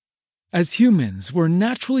As humans, we're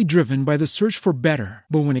naturally driven by the search for better.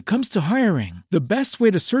 But when it comes to hiring, the best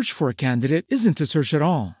way to search for a candidate isn't to search at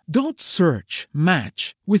all. Don't search,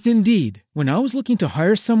 match with Indeed. When I was looking to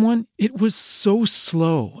hire someone, it was so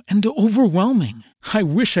slow and overwhelming. I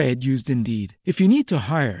wish I had used Indeed. If you need to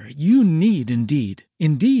hire, you need Indeed.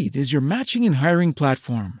 Indeed is your matching and hiring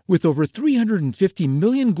platform with over 350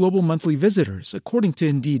 million global monthly visitors, according to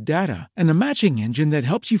Indeed data, and a matching engine that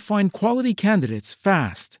helps you find quality candidates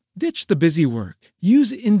fast. Ditch the busy work.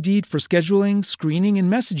 Use Indeed for scheduling, screening,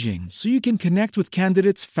 and messaging so you can connect with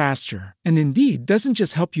candidates faster. And Indeed doesn't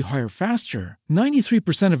just help you hire faster.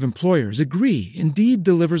 93% of employers agree Indeed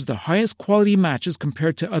delivers the highest quality matches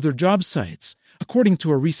compared to other job sites, according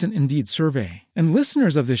to a recent Indeed survey. And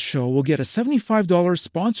listeners of this show will get a $75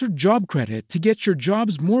 sponsored job credit to get your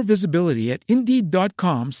jobs more visibility at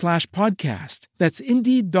Indeed.com/podcast. That's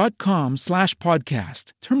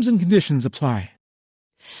Indeed.com/podcast. Terms and conditions apply.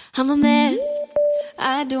 I'm a mess.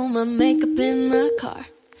 I do my makeup in the car.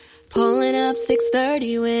 Pulling up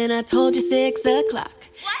 6:30 when I told you 6 o'clock.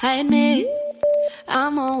 I admit,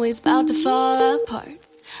 I'm always about to fall apart.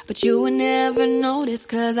 But you would never notice,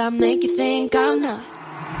 cause I make you think I'm not.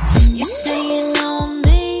 You say you know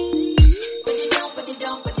me, but you don't, but you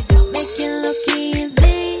don't, but you don't. Make it look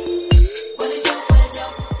easy, but it don't, but it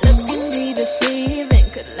don't. Looks can be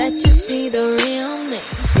deceiving, could let you see the real me.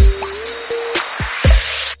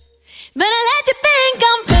 But I let you think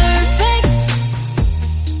I'm perfect.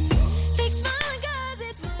 Fix my cause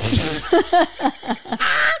it's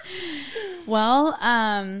Well,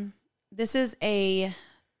 this is a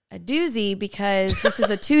doozy because this is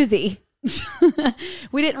a twosie.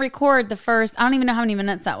 We didn't record the first, I don't even know how many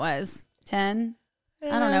minutes that was. 10?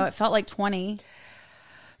 I don't know. It felt like 20.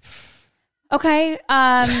 Okay.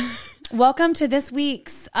 Welcome to this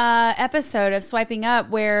week's episode of Swiping Up,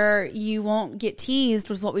 where you won't get teased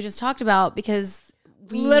with what we just talked about because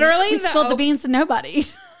we spilled the beans to nobody.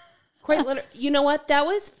 Quite literally. You know what? That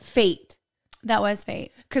was fate. That was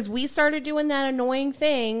fate. Because we started doing that annoying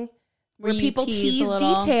thing where people tease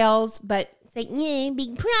details, but say, yeah,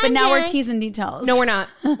 big project. But now we're teasing details. No, we're not.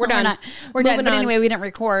 We're done. We're done. But anyway, we didn't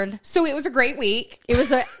record. So it was a great week. It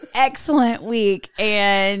was an excellent week,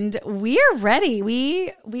 and we are ready.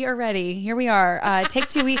 We are ready. Here we are. Take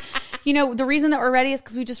two. The reason that we're ready is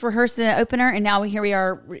because we just rehearsed an opener, and now here we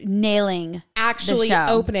are nailing actually the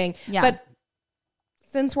show. Opening. Yeah. But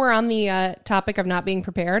since we're on the topic of not being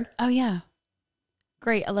prepared. Oh, yeah.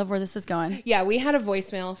 Great. I love where this is going. Yeah, we had a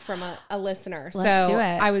voicemail from a listener. Let's do it.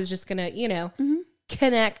 I was just going to,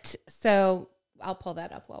 connect. So I'll pull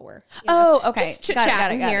that up while we're okay. Just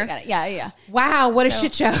chit-chatting here. Got it. Yeah. Wow, what a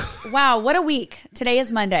shit show. Wow, what a week. Today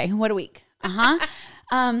is Monday. What a week. Dang,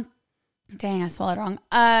 I swallowed wrong.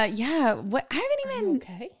 Yeah, what I haven't even. Are you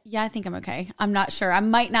okay? Yeah, I think I'm okay. I'm not sure. I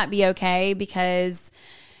might not be okay because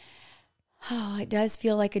it does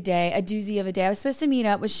feel like a doozy of a day. I was supposed to meet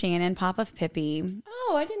up with Shannon, Pop of Pippi.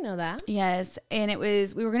 Oh, I didn't know that. Yes, and we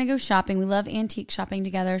were going to go shopping. We love antique shopping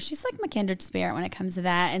together. She's like my kindred spirit when it comes to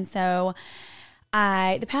that. And so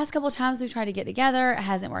the past couple of times we've tried to get together, it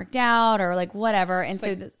hasn't worked out or like whatever. And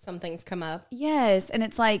just so like some things come up. Yes, and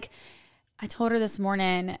it's like I told her this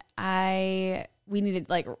morning we needed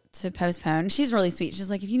to postpone. She's really sweet. She's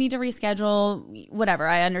like, if you need to reschedule, whatever,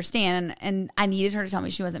 I understand. And I needed her to tell me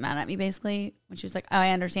she wasn't mad at me, basically, when she was like, oh, I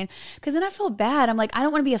understand. Because then I feel bad. I'm like, I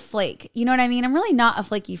don't want to be a flake. You know what I mean? I'm really not a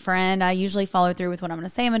flaky friend. I usually follow through with what I'm going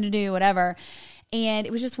to say I'm going to do, whatever. And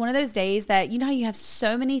it was just one of those days that, you know how you have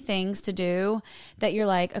so many things to do that you're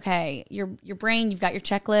like, okay, your brain, you've got your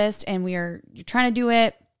checklist and you're trying to do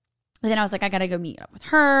it. But then I was like, I got to go meet up with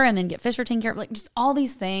her and then get Fisher taken care of, like just all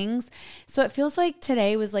these things. So it feels like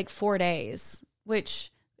today was like 4 days, which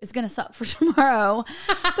is going to suck for tomorrow.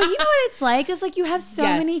 But you know what it's like? It's like you have so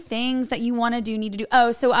many things that you want to do, need to do.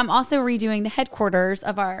 Oh, so I'm also redoing the headquarters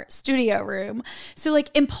of our studio room. So like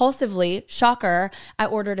impulsively, shocker, I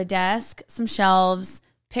ordered a desk, some shelves,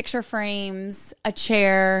 picture frames, a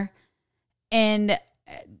chair, and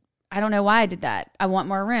I don't know why I did that. I want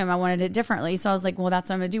more room. I wanted it differently. So I was like, well, that's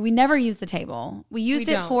what I'm going to do. We never used the table. We used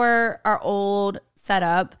it for our old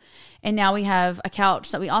setup. And now we have a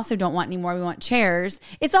couch that we also don't want anymore. We want chairs.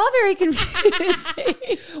 It's all very confusing.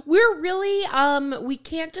 We're really, we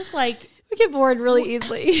can't just like. We get bored really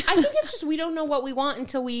easily. I think it's just we don't know what we want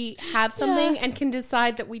until we have something and can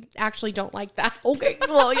decide that we actually don't like that. Okay.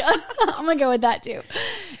 Well, yeah. I'm going to go with that too.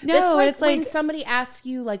 No, it's like when somebody asks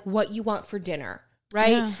you like what you want for dinner.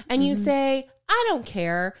 Right? Yeah. And you say, I don't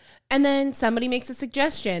care. And then somebody makes a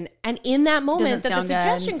suggestion. And in that moment that the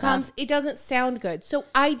suggestion comes, it doesn't sound good. So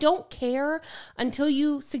I don't care until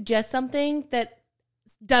you suggest something that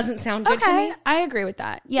doesn't sound good to me. I agree with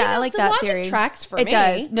that. Yeah, I like the that logic theory. tracks for it me.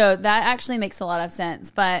 does. No, that actually makes a lot of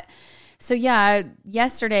sense. But so yeah,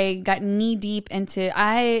 yesterday got knee deep into.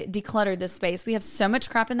 I decluttered this space. We have so much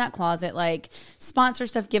crap in that closet, like sponsor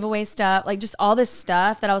stuff, giveaway stuff, like just all this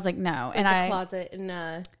stuff that I was like, no. It's like the closet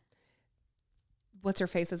in what's her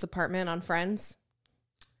face's apartment on Friends.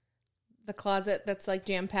 The closet that's like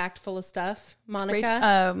jam packed full of stuff.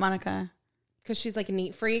 Monica. Monica. Because she's like a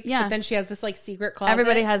neat freak. Yeah. But then she has this like secret closet.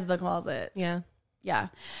 Everybody has the closet. Yeah. Yeah.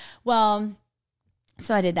 Well,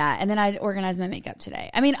 so I did that. And then I organized my makeup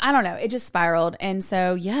today. I mean, I don't know. It just spiraled. And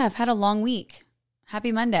so, yeah, I've had a long week.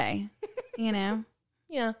 Happy Monday. You know?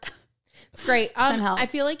 Yeah. It's great. I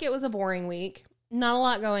feel like it was a boring week. Not a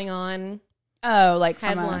lot going on. Oh, like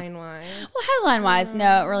headline-wise. Well, headline-wise,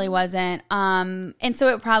 no, it really wasn't. And so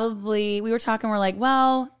it probably, we were talking, we're like,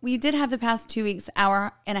 well, we did have the past 2 weeks,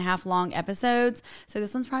 1.5 hour long episodes. So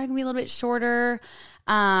this one's probably going to be a little bit shorter.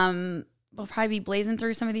 We'll probably be blazing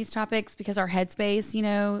through some of these topics because our headspace, you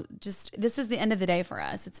know, just, this is the end of the day for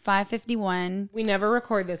us. It's 5:51. We never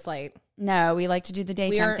record this late. No, we like to do the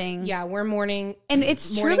daytime thing. Yeah, we're morning. And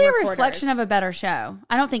it's truly a reflection of a better show.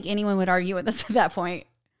 I don't think anyone would argue with us at that point.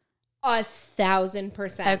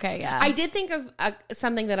 1,000%. Okay, yeah. I did think of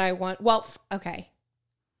something that I want. Well, okay.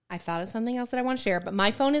 I thought of something else that I want to share, but my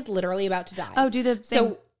phone is literally about to die. Oh, do the thing.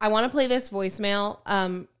 So I want to play this voicemail.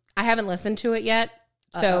 I haven't listened to it yet,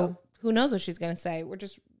 so who knows what she's going to say. We're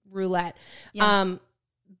just roulette. Yeah.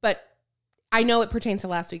 But I know it pertains to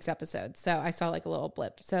last week's episode, so I saw like a little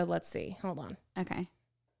blip. So let's see. Hold on. Okay.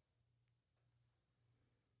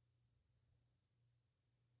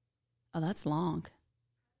 Oh, that's long.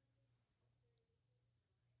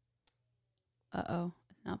 Uh-oh,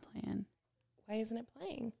 it's not playing. Why isn't it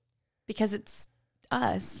playing? Because it's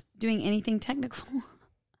us doing anything technical.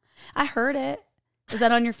 I heard it. Is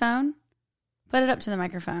that on your phone? Put it up to the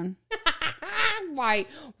microphone.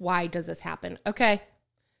 Why does this happen? Okay.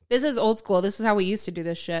 This is old school. This is how we used to do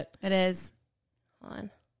this shit. It is. Hold on.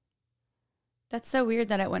 That's so weird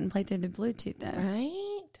that it wouldn't play through the Bluetooth, though.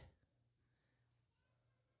 Right?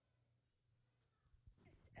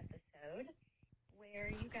 Episode where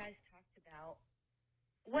you guys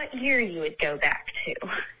what year you would go back to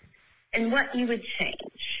and what you would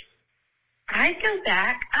change. I'd go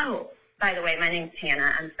back. Oh, by the way, my name's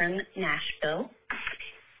Hannah. I'm from Nashville.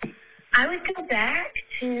 I would go back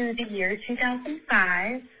to the year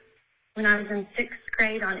 2005 when I was in 6th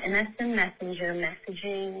grade on MSN Messenger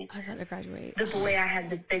messaging I was about to graduate. the boy I had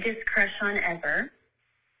the biggest crush on ever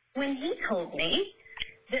when he told me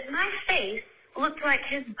that my face looked like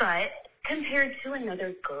his butt compared to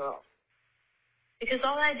another girl. Because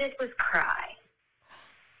all I did was cry.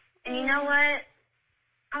 And you know what?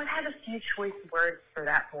 I would have a few choice words for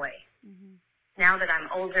that boy. Mm-hmm. Now that I'm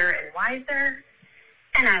older and wiser,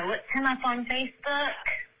 and I looked him up on Facebook,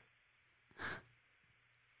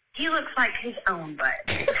 he looks like his own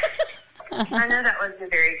butt. I know that wasn't a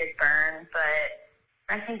very good burn,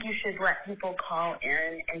 but I think you should let people call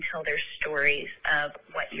in and tell their stories of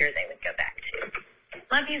what year they would go back to.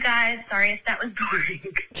 Love you guys. Sorry if that was boring.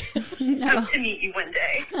 No. Hope to meet you one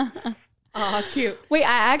day. Oh, cute. Wait,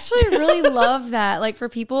 I actually really love that. Like for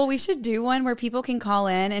people, we should do one where people can call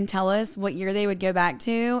in and tell us what year they would go back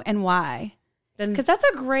to and why. Because that's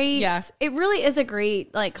a great, it really is a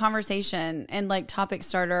great like conversation and like topic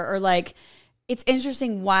starter or like it's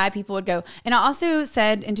interesting why people would go. And I also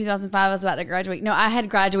said in 2005 I was about to graduate. No, I had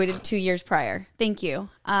graduated 2 years prior. Thank you.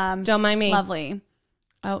 Don't mind me. Lovely.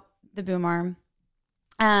 Oh, the boom arm.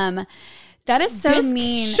 That is so this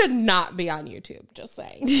mean. Should not be on YouTube. Just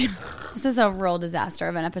saying. This is a real disaster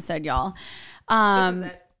of an episode, y'all. This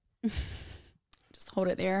is it. Just hold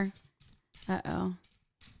it there. Uh-oh.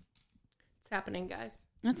 It's happening, guys.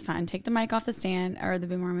 That's fine. Take the mic off the stand or the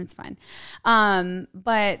boom arm. It's fine.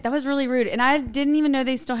 But that was really rude. And I didn't even know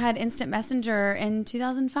they still had Instant Messenger in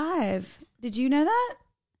 2005. Did you know that?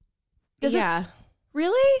 Yeah.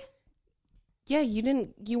 Really? Yeah,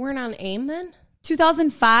 you weren't on AIM then?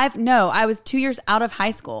 2005? No, I was 2 years out of high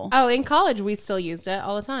school. Oh, in college we still used it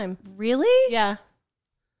all the time. Really? Yeah.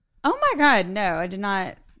 Oh my God. No, I did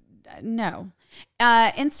not. No.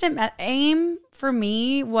 Instant AIM for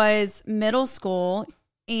me was middle school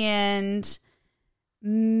and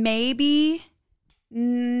maybe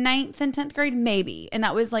 9th and 10th grade, maybe. And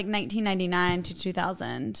that was like 1999 to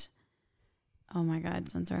 2000. Oh my God,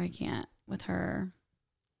 Spencer, I can't with her.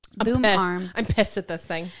 Boom arm. I'm pissed at this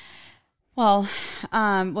thing. Well,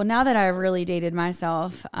 now that I really dated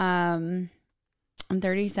myself, I'm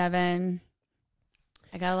 37.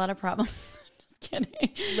 I got a lot of problems. Just Kidding.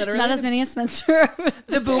 Literally. Not as many as Spencer.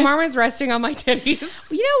 The boom arm is resting on my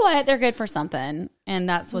titties. You know what? They're good for something, and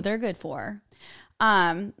that's what they're good for.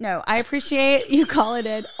 No, I appreciate you calling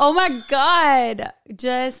it. Oh my God.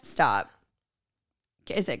 Just stop.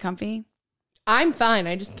 Is it comfy? I'm fine.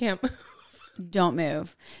 I just can't. Don't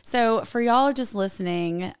move. So for y'all just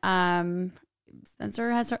listening,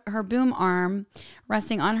 Spencer has her boom arm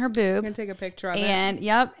resting on her boob. I'm going to take a picture of it.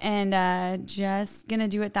 And just going to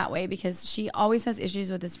do it that way because she always has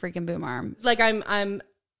issues with this freaking boom arm. Like I'm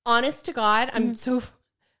honest to God, I'm so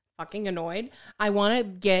fucking annoyed. I'm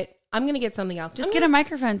going to get something else. Just get a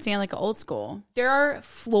microphone stand like old school. There are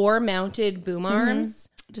floor mounted boom arms.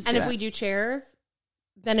 Just and do if it. we do chairs,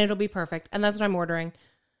 then it'll be perfect. And that's what I'm ordering.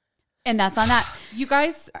 And that's on that. You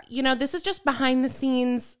guys, this is just behind the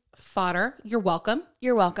scenes fodder. You're welcome.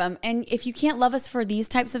 You're welcome. And if you can't love us for these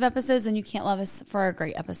types of episodes, then you can't love us for our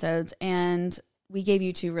great episodes. And we gave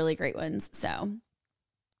you 2 really great ones. So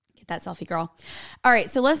get that selfie, girl. All right.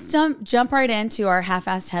 So let's jump right into our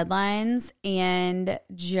half-assed headlines and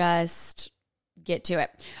just get to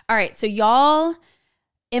it. All right. So y'all,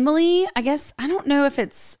 Emily, I guess, I don't know if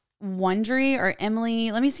it's Wondery or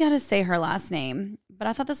Emily. Let me see how to say her last name. But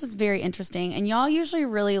I thought this was very interesting. And y'all usually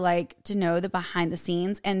really like to know the behind the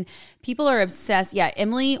scenes. And people are obsessed. Yeah,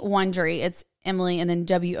 Emily Wondery. It's Emily and then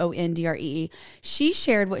Wondre. She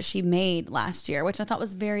shared what she made last year, which I thought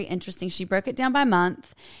was very interesting. She broke it down by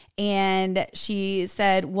month. And she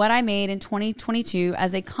said what I made in 2022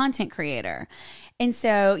 as a content creator. And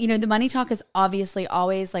so, the money talk is obviously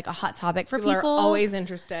always like a hot topic for people. Are always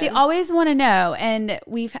interested. They always want to know. And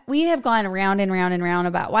we have gone round and round and round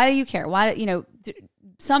about why do you care? Why,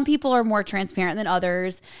 some people are more transparent than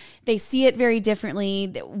others. They see it very differently,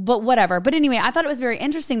 but whatever. But anyway, I thought it was very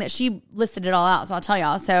interesting that she listed it all out. So I'll tell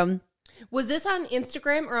y'all. So was this on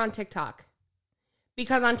Instagram or on TikTok?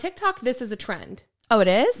 Because on TikTok, this is a trend. Oh, it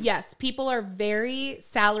is? Yes. People are very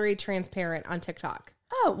salary transparent on TikTok.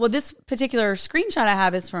 Oh, well, this particular screenshot I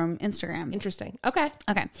have is from Instagram. Interesting. Okay.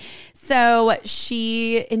 So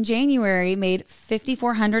she, in January, made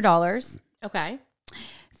 $5,400. Okay.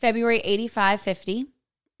 February, $8,550.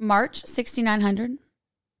 March, $6,900.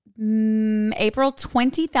 April,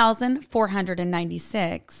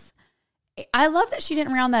 $20,496. I love that she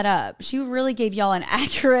didn't round that up. She really gave y'all an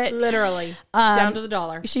accurate. Literally. Down to the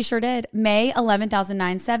dollar. She sure did. May,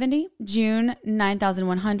 $11,970. June,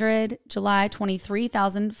 $9,100. July,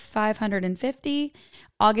 $23,550.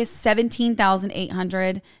 August,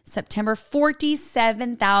 $17,800. September,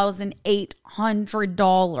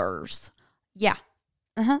 $47,800. Yeah.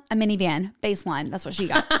 A minivan baseline. That's what she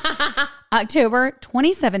got. October,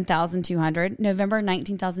 $27,200. November,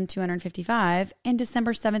 $19,255. And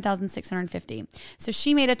December, $7,650. So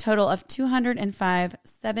she made a total of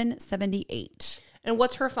 $205,778. And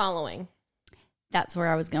what's her following? That's where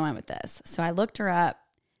I was going with this. So I looked her up.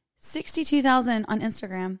 62,000 on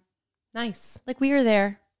Instagram. Nice. Like we are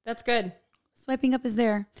there. That's good. Swiping up is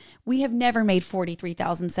there. We have never made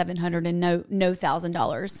 $43,700 and no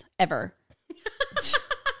 $1,000 ever.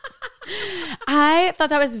 I thought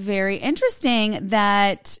that was very interesting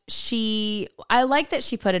that I like that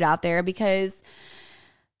she put it out there because,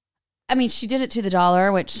 I mean, she did it to the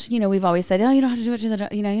dollar, which, we've always said, oh, you don't have to do it to the,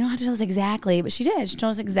 you don't have to tell us exactly, but she did. She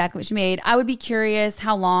told us exactly what she made. I would be curious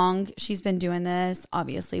how long she's been doing this.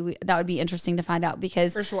 Obviously, that would be interesting to find out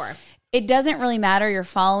because for sure. It doesn't really matter your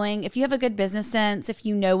following. If you have a good business sense, if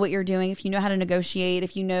you know what you're doing, if you know how to negotiate,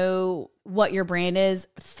 if you know what your brand is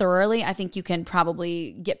thoroughly, I think you can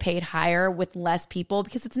probably get paid higher with less people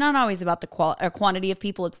because it's not always about the quantity of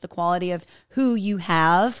people. It's the quality of who you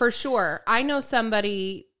have. For sure. I know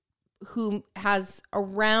somebody who has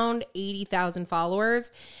around 80,000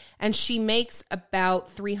 followers and she makes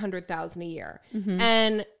about 300,000 a year. Mm-hmm.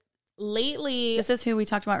 And lately, this is who we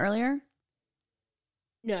talked about earlier?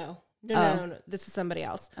 No. This is somebody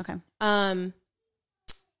else. Okay.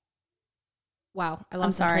 Wow. I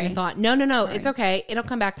lost my train of thought. No. Sorry. It's okay. It'll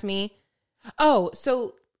come back to me. Oh,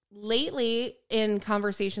 so lately in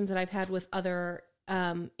conversations that I've had with other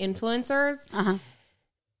influencers,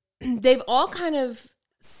 they've all kind of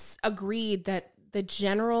agreed that the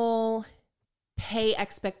general pay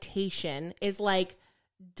expectation is like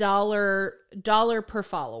dollar per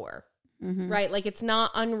follower. Mm-hmm. Right? Like it's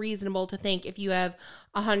not unreasonable to think if you have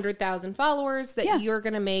 100,000 followers that you're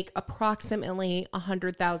going to make approximately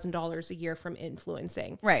 $100,000 a year from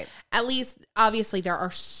influencing. Right. At least, obviously, there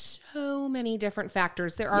are so many different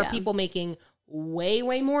factors. There are people making way,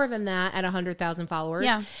 way more than that at 100,000 followers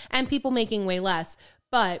and people making way less.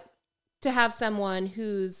 But to have someone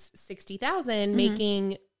who's 60,000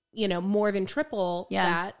 making, more than triple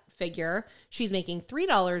that, figure. She's making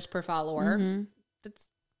 $3 per follower. That's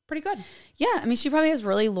pretty good. Yeah. I mean, she probably has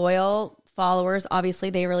really loyal followers.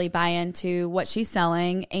 Obviously, they really buy into what she's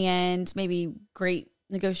selling and maybe great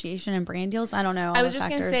negotiation and brand deals. I don't know. I was just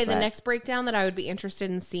going to say the next breakdown that I would be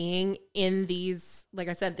interested in seeing in these, like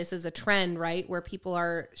I said, this is a trend, right? Where people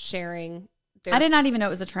are sharing. I did not even know it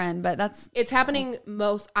was a trend, but it's happening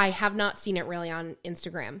I have not seen it really on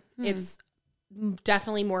Instagram. It's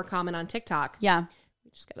definitely more common on TikTok. Yeah.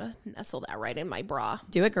 Just gotta nestle that right in my bra.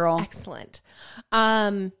 Do it, girl. Excellent.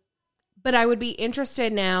 But I would be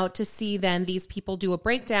interested now to see then these people do a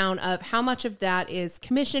breakdown of how much of that is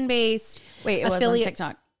commission based. Wait, it was on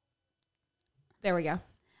TikTok. There we go.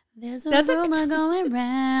 There's a rumor going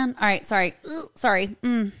around. All right, sorry.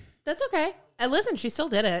 That's okay. And listen, she still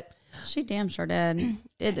did it. She damn sure did.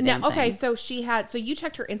 Did the damn thing. Okay, so you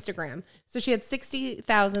checked her Instagram. So she had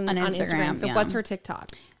 60,000 on Instagram. So what's her TikTok?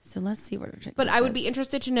 So let's see what her TikTok But I would be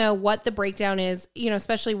interested to know what the breakdown is,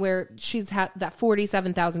 especially where she's had that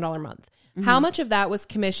 $47,000 month. How much of that was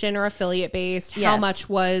commission or affiliate based? Yes. How much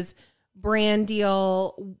was brand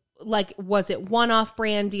deal? Like, was it one-off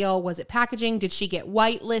brand deal? Was it packaging? Did she get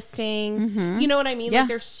white listing? You know what I mean? Yeah. Like,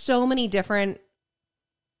 there's so many different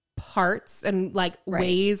parts and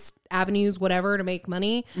ways, avenues, whatever to make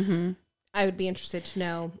money. I would be interested to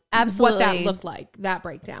know absolutely what that looked like, that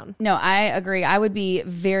breakdown. No, I agree. I would be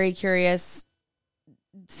very curious.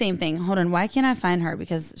 Same thing. Hold on. Why can't I find her?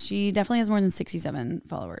 Because she definitely has more than 67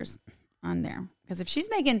 followers on there. Because if she's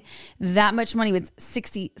making that much money with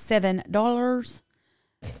 $67,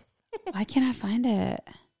 why can't I find it?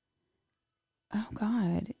 Oh,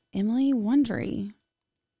 God. Emily Wondry.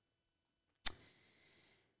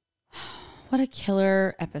 What a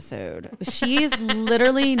killer episode. She is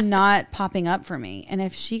literally not popping up for me. And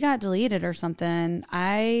if she got deleted or something,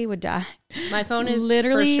 I would die. My phone is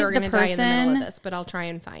literally for sure going to die in the middle of this, but I'll try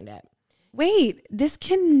and find it. Wait, this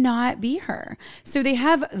cannot be her. So they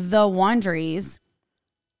have the Wandries.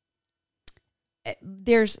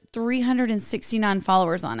 There's 369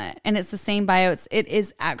 followers on it. And it's the same bio. It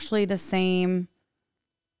is actually the same.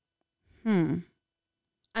 I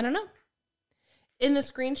don't know. In the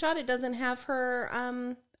screenshot, it doesn't have her.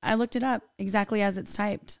 I looked it up exactly as it's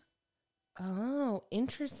typed. Oh,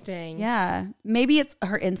 interesting. Yeah. Maybe it's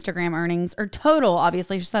her Instagram earnings or total.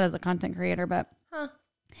 Obviously, she said as a content creator, but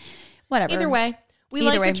whatever. Either way, we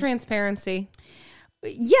like the transparency.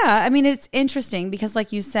 Yeah. I mean, it's interesting because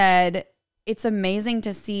like you said, it's amazing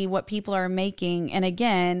to see what people are making. And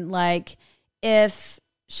again, like if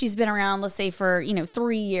she's been around, let's say for,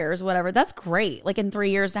 3 years, whatever, that's great. Like in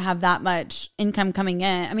 3 years to have that much income coming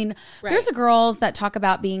in. I mean, There's the girls that talk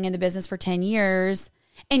about being in the business for 10 years.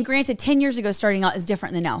 And granted, 10 years ago, starting out is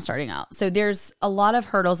different than now starting out. So there's a lot of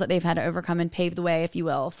hurdles that they've had to overcome and pave the way, if you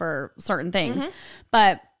will, for certain things.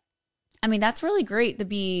 But I mean, that's really great to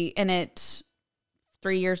be in it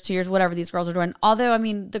 3 years, 2 years, whatever these girls are doing. Although, I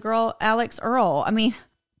mean, the girl, Alex Earl, I mean,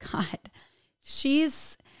 God,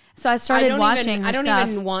 she's... So I started watching. I don't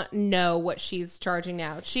even know what she's charging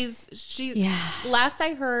now. Last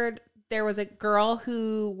I heard, there was a girl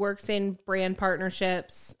who works in brand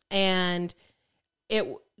partnerships, and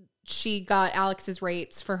she got Alex's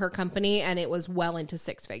rates for her company, and it was well into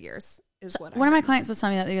six figures. One of my clients was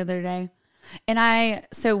telling me that the other day, and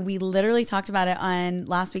so we literally talked about it on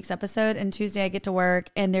last week's episode. And Tuesday I get to work,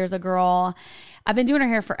 and there's a girl. I've been doing her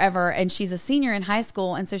hair forever, and she's a senior in high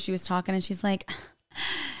school, and so she was talking, and she's like,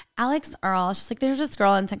 Alex Earl. She's like, there's this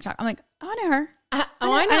girl on TikTok. I'm like, oh, I know her.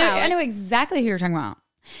 I know exactly who you're talking about.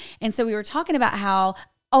 And so we were talking about how,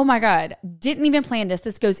 oh my God, didn't even plan this.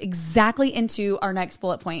 This goes exactly into our next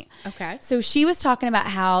bullet point. Okay. So she was talking about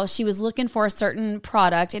how she was looking for a certain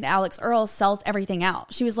product and Alex Earl sells everything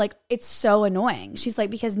out. She was like, it's so annoying. She's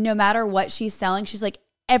like, because no matter what she's selling, she's like,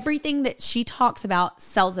 everything that she talks about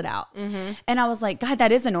sells it out. And I was like, God,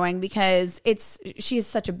 that is annoying because she has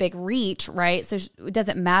such a big reach, right? So it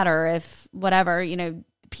doesn't matter if whatever,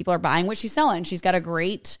 people are buying what she's selling. She's got a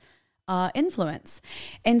great influence.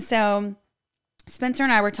 And so Spencer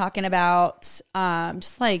and I were talking about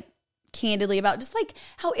just like candidly about just like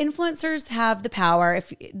how influencers have the power.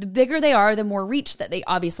 If the bigger they are, the more reach that they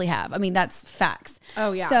obviously have. I mean, that's facts.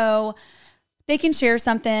 Oh yeah. So they can share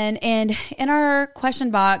something. And in our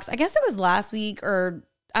question box, I guess it was last week or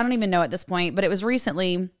I don't even know at this point, but it was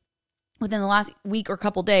recently, within the last week or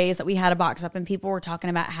couple days that we had a box up and people were talking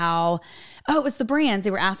about how, oh, it was the brands.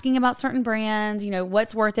 They were asking about certain brands, you know,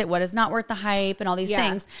 what's worth it, what is not worth the hype and all these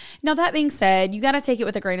things. Now, that being said, you got to take it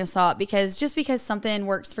with a grain of salt because just because something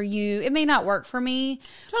works for you, it may not work for me.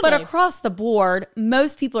 Totally. But across the board,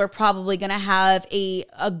 most people are probably going to have a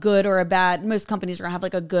good or a bad, most companies are going to have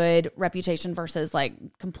like a good reputation versus like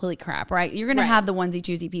complete crap, right? You're going to have the onesie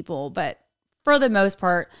choosy people, but for the most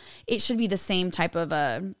part, it should be the same type of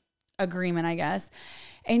agreement, I guess.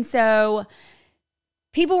 And so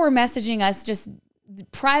people were messaging us just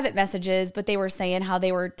private messages, but they were saying how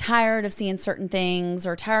they were tired of seeing certain things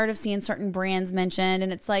or tired of seeing certain brands mentioned.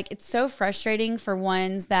 And it's like, it's so frustrating for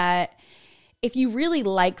ones that if you really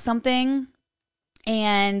like something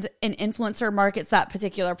and an influencer markets that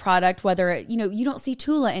particular product, whether it, you know, you don't see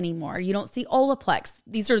Tula anymore, you don't see Olaplex.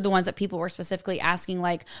 These are the ones that people were specifically asking,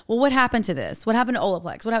 like, well, what happened to this? What happened to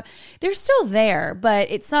Olaplex? They're still there,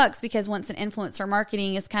 but it sucks because once an influencer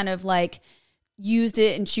marketing is kind of like used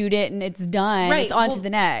it and chewed it and it's done, it's on to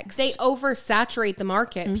the next. They oversaturate the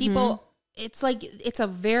market. People, it's like, it's a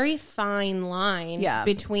very fine line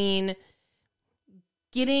between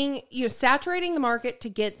getting, you know, saturating the market to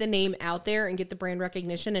get the name out there and get the brand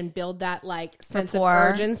recognition and build that like sense of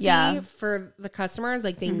urgency for the customers.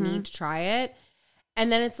 Like they need to try it.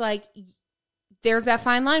 And then it's like, there's that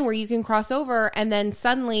fine line where you can cross over and then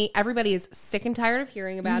suddenly everybody is sick and tired of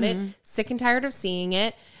hearing about it, sick and tired of seeing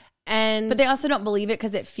it. But they also don't believe it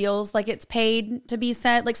because it feels like it's paid to be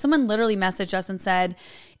said. Like someone literally messaged us and said,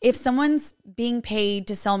 if someone's being paid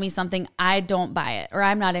to sell me something, I don't buy it or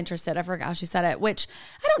I'm not interested. I forgot how she said it, which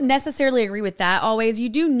I don't necessarily agree with that always. You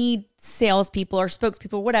do need salespeople or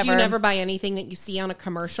spokespeople, whatever. Do you never buy anything that you see on a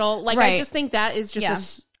commercial? Like, I just think that is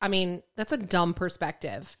just, I mean, that's a dumb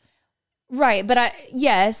perspective. Right. But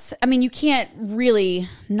I mean, you can't really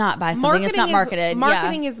not buy something. It's not marketed.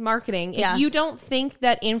 Marketing is marketing. If you don't think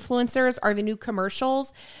that influencers are the new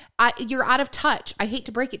commercials, you're out of touch. I hate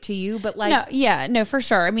to break it to you, but like. No, for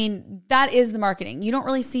sure. I mean, that is the marketing. You don't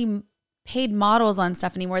really see paid models on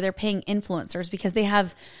stuff anymore. They're paying influencers because they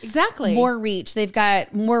have more reach. They've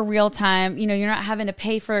got more real time. You know, you're not having to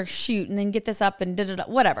pay for a shoot and then get this up and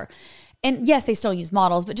whatever. And yes, they still use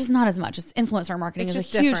models, but just not as much. It's influencer marketing is a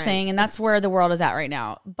huge thing, and that's where the world is at right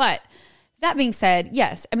now. But that being said,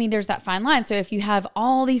 yes, I mean, there's that fine line. So if you have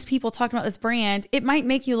all these people talking about this brand, it might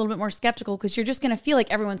make you a little bit more skeptical because you're just going to feel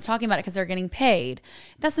like everyone's talking about it because they're getting paid.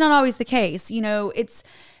 That's not always the case. You know,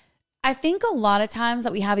 I think a lot of times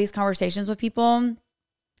that we have these conversations with people,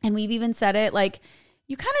 and we've even said it, like,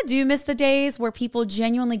 you kind of do miss the days where people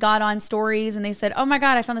genuinely got on stories and they said, oh my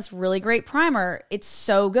God, I found this really great primer. It's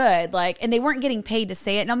so good. Like, and they weren't getting paid to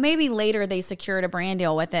say it. Now, maybe later they secured a brand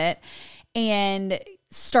deal with it and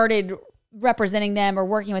started representing them or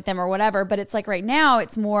working with them or whatever. But it's like right now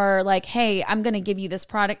it's more like, hey, I'm going to give you this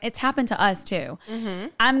product. It's happened to us too.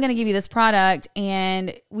 I'm going to give you this product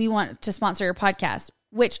and we want to sponsor your podcast.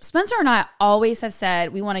 Which Spencer and I always have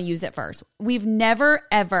said we want to use it first. We've never,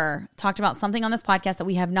 ever talked about something on this podcast that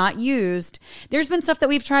we have not used. There's been stuff that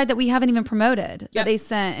we've tried that we haven't even promoted that they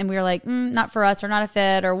sent and we were like, not for us or not a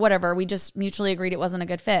fit or whatever. We just mutually agreed it wasn't a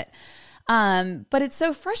good fit. But it's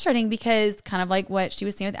so frustrating because kind of like what she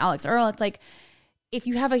was saying with Alex Earl, it's like if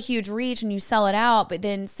you have a huge reach and you sell it out, but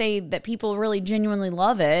then say that people really genuinely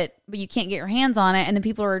love it, but you can't get your hands on it, and then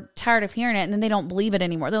people are tired of hearing it, and then they don't believe it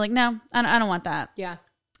anymore. They're like, no, I don't want that. Yeah.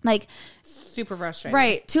 Like, super frustrating.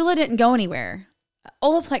 Right. Tula didn't go anywhere.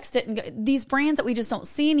 Olaplex didn't go. These brands that we just don't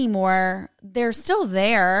see anymore, they're still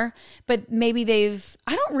there, but maybe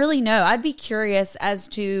I don't really know. I'd be curious as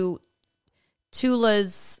to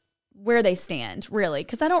Tula's, where they stand, really,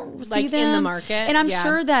 because I don't see them in the market. And I'm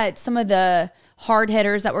sure that some of the hard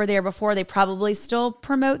hitters that were there before, they probably still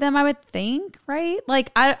promote them, I would think, right?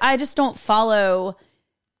 Like, I just don't follow.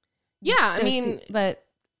 Yeah, I mean, but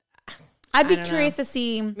I'd be curious to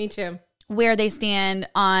see. Me too. Where they stand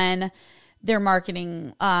on their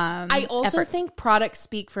marketing. I also think products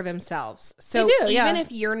speak for themselves. So even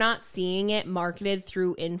if you're not seeing it marketed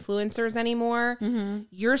through influencers anymore,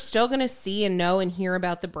 you're still going to see and know and hear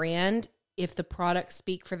about the brand if the products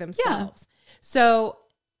speak for themselves. Yeah. So,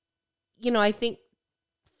 you know, I think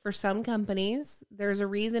for some companies, there's a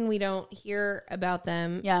reason we don't hear about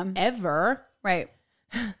them ever. Right.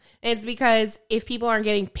 It's because if people aren't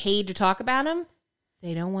getting paid to talk about them,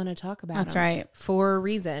 they don't want to talk about them. That's right. For a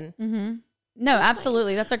reason. No,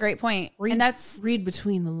 absolutely. That's a great point. Read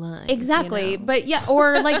between the lines. Exactly. You know? But yeah,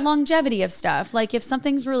 or like longevity of stuff. Like if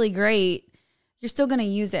something's really great, you're still going to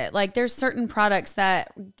use it. Like there's certain products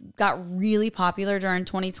that got really popular during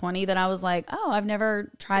 2020 that I was like, oh, I've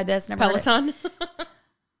never tried this. Never Peloton.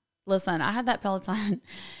 Listen, I had that Peloton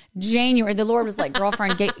January, the Lord was like,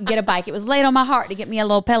 girlfriend, get a bike. It was laid on my heart to get me a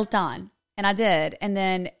little Peloton. And I did. And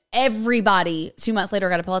then everybody 2 months later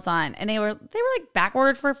got a Peloton. And they were like back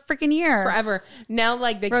ordered for a freaking year. Forever. Now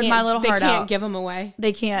like they Rode can't, my little they heart can't out. give them away.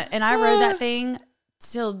 They can't. And I rode that thing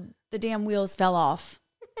till the damn wheels fell off.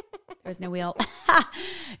 There's no wheel.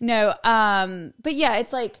 No. But yeah,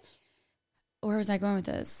 it's like, where was I going with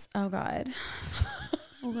this? Oh God.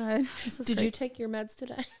 Oh God. Did you take your meds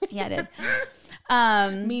today? Yeah, I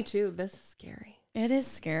did. Me too. This is scary. It is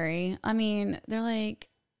scary. I mean, they're like,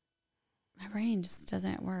 my brain just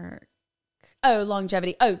doesn't work. Oh,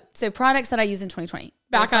 longevity. Oh, so products that I use in 2020.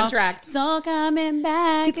 Back on track. It's all coming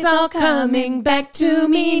back. It's all coming back to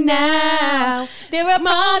me now. There were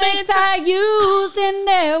products I used and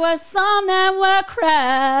there were some that were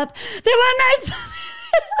crap. There were nights.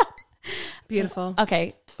 Beautiful.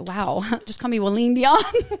 Okay. Wow. Just call me Celine Dion.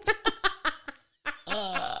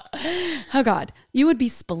 Oh God. You would be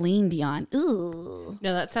Spleen Dion. Ooh.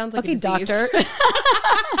 No, that sounds like Okay, a disease. doctor.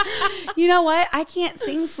 You know what? I can't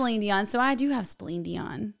sing Celine Dion, so I do have Spleen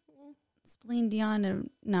Dion. Spleen Dion,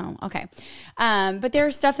 no. Okay. But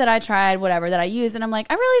there's stuff that I tried, whatever, that I use, and I'm like,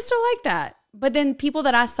 I really still like that. But then people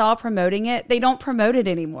that I saw promoting it, they don't promote it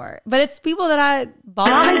anymore. But it's people that I bought.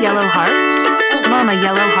 Mama Yellow Heart. Mama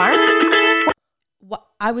Yellow Heart.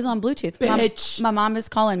 I was on Bluetooth. Bitch. My mom is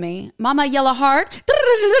calling me. Mama Yellow Heart.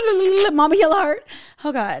 Mama Yellow Heart.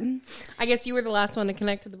 Oh God. I guess you were the last one to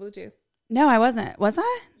connect to the Bluetooth. No, I wasn't. Was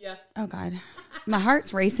I? Yeah. Oh God. My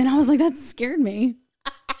heart's racing. I was like, that scared me.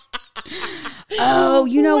 Oh,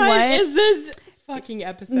 you know what? Is this fucking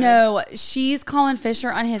episode? No, she's calling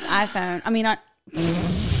Fisher on his iPhone. I mean, on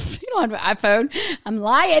you don't have an iPhone. I'm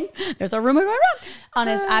lying. There's a rumor going around on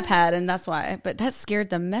his iPad, and that's why. But that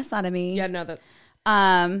scared the mess out of me. Yeah, no, that.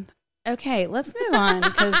 Okay, let's move on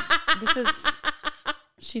because this is.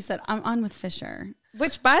 She said, "I'm on with Fisher,"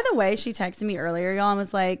 which, by the way, she texted me earlier, y'all, and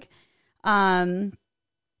was like,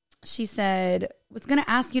 she said, was going to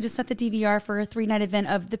ask you to set the DVR for a 3-night event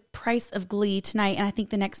of The Price of Glee tonight, and I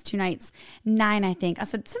think the next 2 nights, 9, I think. I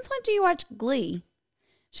said, since when do you watch Glee?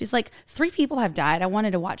 She's like, 3 people have died. I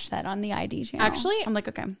wanted to watch that on the ID channel. Actually, I'm like,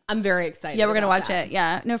 okay. I'm very excited. Yeah, we're going to about watch that. it.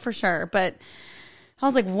 Yeah, no, for sure. But I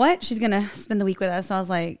was like, what? She's going to spend the week with us. I was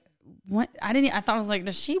like, what? I thought I was like,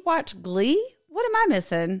 does she watch Glee? What am I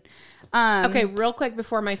missing? Okay, real quick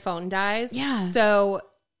before my phone dies. Yeah. So,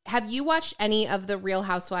 have you watched any of the Real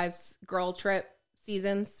Housewives Girl Trip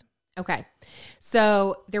seasons? Okay.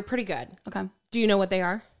 So, they're pretty good. Okay. Do you know what they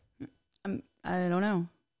are? I don't know.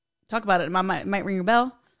 Talk about it. Might ring your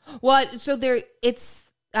bell. Well, so it's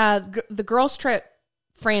the Girls Trip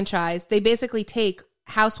franchise. They basically take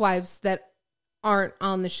housewives that aren't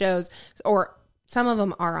on the shows, or some of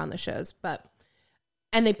them are on the shows,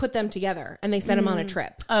 and they put them together and they send them on a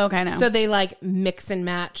trip. Oh, okay. No. So they like mix and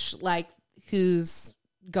match like who's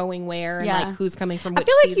going where and Yeah. like who's coming from I which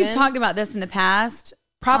feel like seasons. you've talked about this in the past.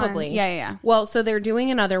 Probably. Yeah. Well, so they're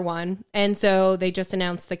doing another one. And so they just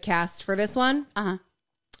announced the cast for this one. Uh-huh.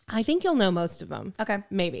 I think you'll know most of them. Okay.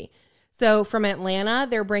 Maybe. So from Atlanta,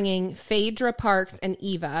 they're bringing Phaedra Parks and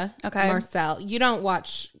Eva Marcel. You don't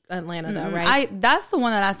watch Atlanta though, right? That's the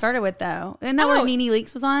one that I started with though. Isn't that where Nene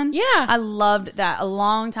Leakes was on? Yeah. I loved that a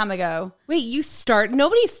long time ago. Wait,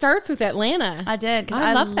 nobody starts with Atlanta. I did because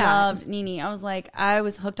I I love that. loved Nene. I was like, I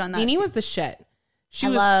was hooked on that. Nene was the shit. She I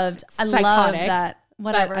was loved psychotic, that.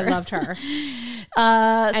 Whatever. But I loved her.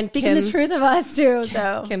 And speaking Kim- the truth of us too.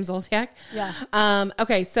 So Kim Zolciak. Yeah.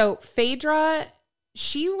 Okay, so Phaedra,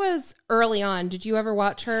 she was early on. Did you ever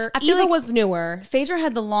watch her? I feel Eva like- was newer. Phaedra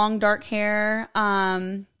had the long dark hair,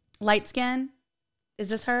 light skin. Is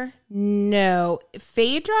this her? No,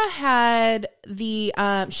 Phaedra had she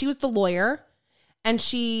was the lawyer, and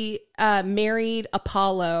she married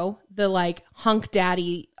Apollo, the like hunk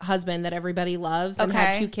daddy husband that everybody loves, and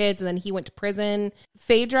had Okay. 2 kids, and then he went to prison.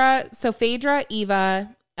 Phaedra,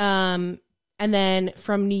 Eva, and then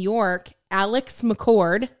from New York, Alex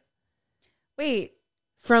McCord Wait.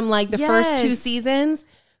 from like the first 2 Yes. seasons,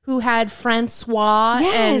 who had Francois,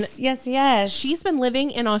 and Yes. she's been living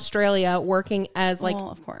in Australia working as like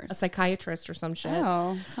of course. a psychiatrist or some shit.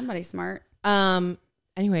 Oh, somebody smart.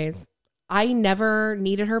 Anyways, I never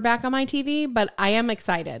needed her back on my TV, but I am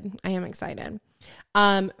excited.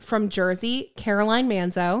 From Jersey, Caroline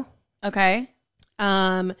Manzo. Okay.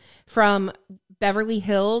 From Beverly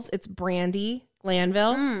Hills, it's Brandy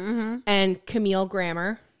Glanville Mm-hmm. and Camille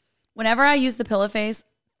Grammer. Whenever I use the pillow face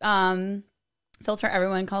filter,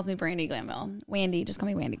 everyone calls me Brandy Glanville. Wandy, just call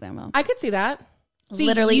me Wandy Glanville. I could see that.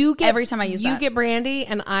 Literally every time I use you that. get Brandy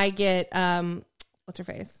and I get what's her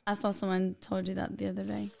face? I saw someone told you that the other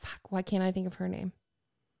day. Fuck, why can't I think of her name?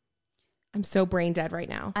 I'm so brain dead right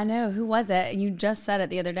now. I know. Who was it? You just said it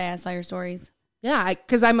the other day. I saw your stories. Yeah,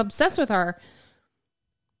 because I'm obsessed with her.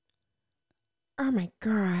 Oh my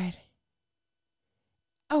God.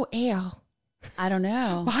 Oh, Ale. I don't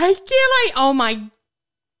know. Why can't I? Oh my.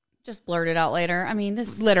 Just blurt it out later. I mean,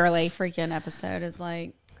 this Literally. freaking episode is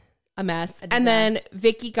like A mess. A And then disaster.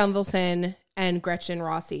 Vicky Gunvalson and Gretchen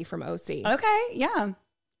Rossi from OC. okay. Yeah.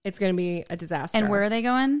 It's going to be a disaster. And where are they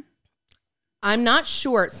going? I'm not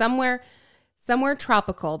sure. Somewhere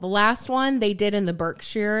tropical. The last one they did in the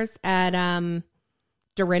Berkshires at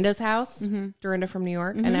Dorinda's house. Dorinda from New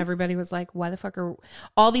York. And everybody was like, why the fuck are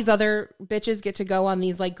all these other bitches get to go on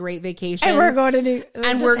these like great vacations? And we're going to do.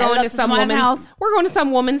 And we're going to some woman's house. We're going to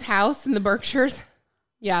some woman's house in the Berkshires.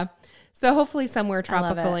 Yeah. So hopefully somewhere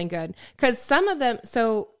tropical and good. Because some of them,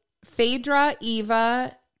 so Phaedra,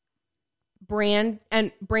 Eva, Brandy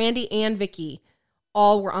and Vicky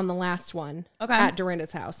all were on the last one at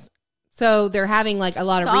Dorinda's house. So they're having like a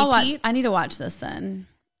lot of repeats. I need to watch this then.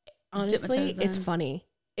 Honestly, it's funny.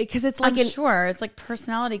 Because it's like I'm sure it's like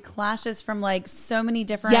personality clashes from like so many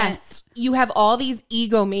different. Yes, you have all these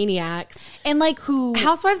egomaniacs and like who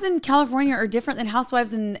housewives in California are different than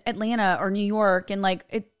housewives in Atlanta or New York, and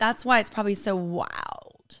like that's why it's probably so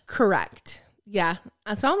wild. Correct. Yeah.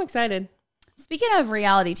 So I'm excited. Speaking of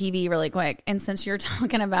reality TV, really quick, and since you're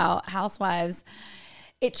talking about housewives,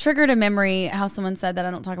 it triggered a memory how someone said that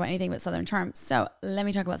I don't talk about anything but Southern Charm. So let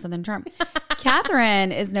me talk about Southern Charm.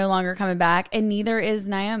 Catherine is no longer coming back, and neither is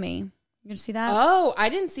Naomi. You see that? Oh, I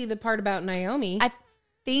didn't see the part about Naomi. I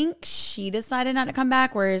think she decided not to come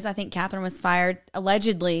back, whereas I think Catherine was fired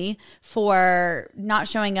allegedly for not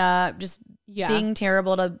showing up, just being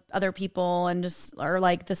terrible to other people and or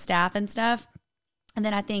like the staff and stuff. And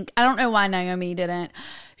then I don't know why Naomi didn't.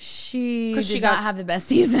 She did not have the best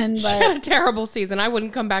season. But she had a terrible season. I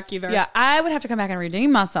wouldn't come back either. Yeah, I would have to come back and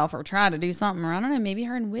redeem myself or try to do something. Or I don't know, maybe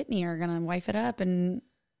her and Whitney are going to wife it up. And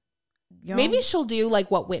maybe she'll do like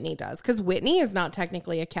what Whitney does. Because Whitney is not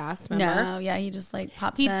technically a cast member. No, yeah, he just like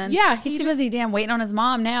pops in. Yeah. He's too busy damn waiting on his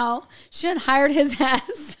mom now. She done hired his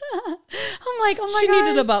ass. I'm like, oh my god. She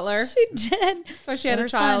needed a butler. She did. So she had a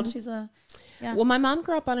child. She's a... Yeah. Well, my mom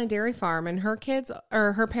grew up on a dairy farm, and her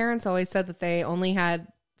parents always said that they only had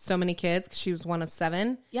so many kids because she was one of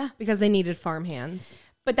 7. Yeah. Because they needed farm hands.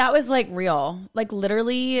 But that was like real. Like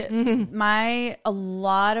literally a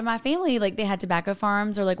lot of my family, like they had tobacco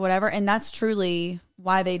farms or like whatever. And that's truly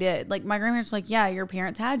why they did. Like my grandparents were like, yeah, your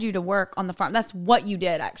parents had you to work on the farm. That's what you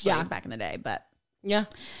did actually back in the day. But yeah,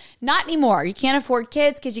 not anymore. You can't afford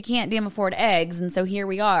kids because you can't damn afford eggs. And so here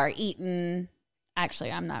we are eating...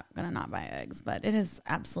 Actually, I'm not going to not buy eggs, but it is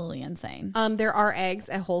absolutely insane. There are eggs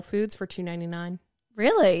at Whole Foods for $2.99.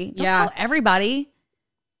 Really? Don't tell everybody.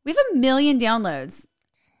 We have 1 million downloads.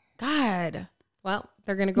 God. Well,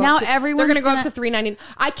 they're going to go now up to, everyone's they're going to go up to $3.99.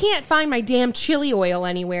 I can't find my damn chili oil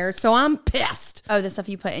anywhere, so I'm pissed. Oh, the stuff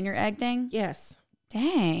you put in your egg thing? Yes.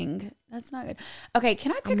 Dang. That's not good. Okay,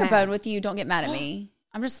 can I pick a bone with you? Don't get mad at me.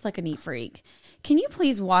 I'm just like a neat freak. Can you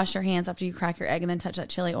please wash your hands after you crack your egg and then touch that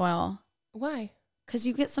chili oil? Why? Because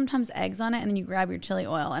you get sometimes eggs on it and then you grab your chili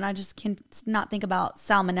oil. And I just can not think about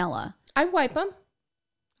salmonella. I wipe them.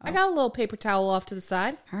 I got a little paper towel off to the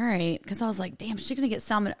side. All right. Because I was like, damn, she's going to get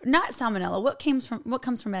not salmonella. What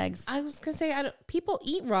comes from eggs? I was going to say, people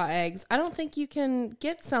eat raw eggs. I don't think you can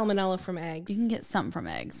get salmonella from eggs. You can get something from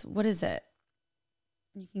eggs. What is it?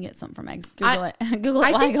 You can get something from eggs. Google it. Google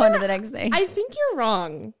it while I go into the next thing. I think you're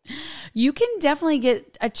wrong. You can definitely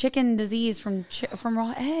get a chicken disease from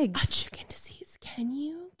raw eggs. A chicken disease? Can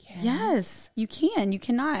you? Yes, you can. You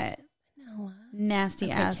cannot. No. Nasty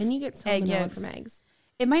ass. Can you get salmonella from eggs?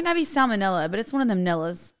 It might not be salmonella, but it's one of them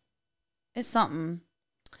Nellas. It's something.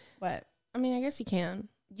 What? I mean, I guess you can.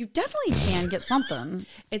 You definitely can get something.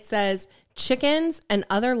 It says chickens and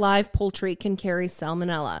other live poultry can carry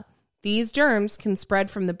salmonella. These germs can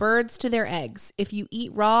spread from the birds to their eggs. If you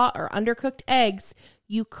eat raw or undercooked eggs,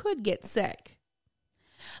 you could get sick.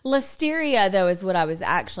 Listeria, though, is what I was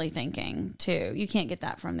actually thinking, too. You can't get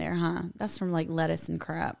that from there, huh? That's from, like, lettuce and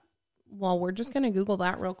crap. Well, we're just going to Google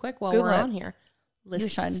that real quick while we're on here.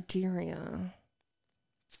 Listeria.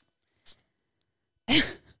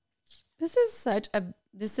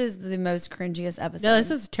 This is the most cringiest episode. No,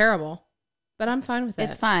 this is terrible. But I'm fine with it.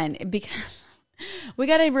 It's fine. Because we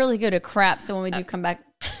got to really go to crap, so when we do come back.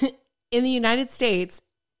 In the United States,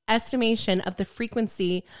 estimation of the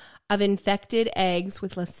frequency of infected eggs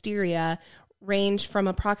with listeria range from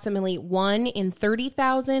approximately 1 in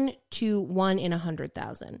 30,000 to 1 in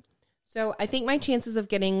 100,000. So I think my chances of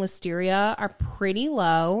getting listeria are pretty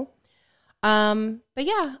low. But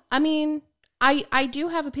yeah, I mean, I do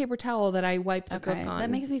have a paper towel that I wipe the cook on. That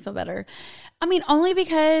makes me feel better. I mean, only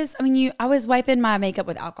because I was wiping my makeup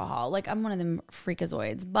with alcohol. Like I'm one of them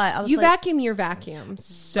freakazoids. But I was vacuum your vacuums.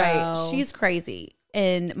 So right. She's crazy.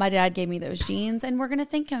 And my dad gave me those jeans, and we're gonna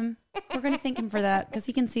thank him. We're gonna thank him for that because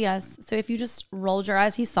he can see us. So if you just rolled your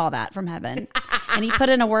eyes, he saw that from heaven, and he put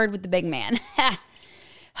in a word with the big man.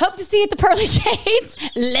 Hope to see you at the pearly gates,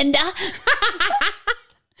 Linda.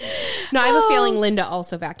 No, I have a feeling Linda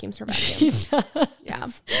also vacuums her vacuums.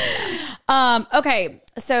 Yeah. Okay.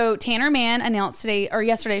 So Tanner Mann announced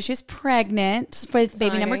yesterday she's pregnant with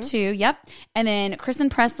baby number 2. Yep. And then Kristen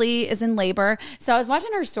Presley is in labor. So I was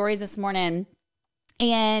watching her stories this morning.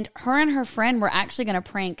 And her and her friend were actually going to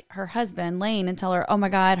prank her husband, Lane, and tell her, oh my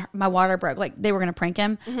God, my water broke. Like they were going to prank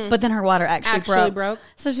him, but then her water actually broke.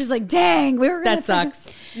 So she's like, dang, we were going to. That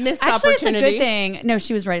sucks. Missed actually, opportunity. It's a good thing. No,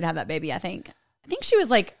 she was ready to have that baby, I think. I think she was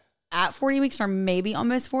like at 40 weeks or maybe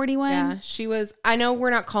almost 41. Yeah, she was. I know we're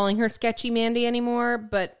not calling her Sketchy Mandy anymore,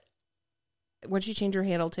 but what'd she change her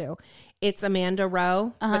handle to? It's Amanda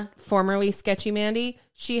Rowe, but formerly Sketchy Mandy.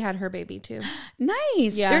 She had her baby too.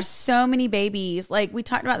 Nice. Yeah. There's so many babies. Like we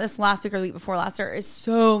talked about this last week or the week before last. There is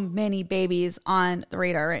so many babies on the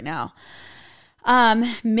radar right now.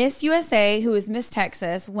 Miss USA, who is Miss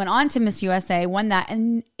Texas, went on to Miss USA, won that,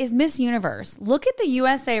 and is Miss Universe. Look at the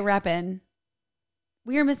USA repping.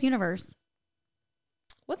 We are Miss Universe.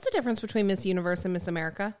 What's the difference between Miss Universe and Miss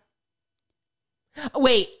America?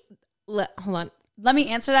 Wait, hold on. Let me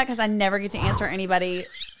answer that because I never get to answer anybody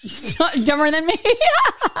dumber than me.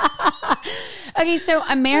 Okay, so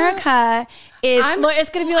America is... it's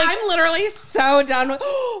going to be like... I'm literally so done with...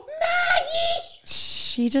 Maggie!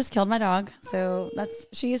 She just killed my dog. So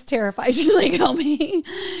she is terrified. She's like, help me.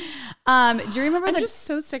 Do you remember I'm just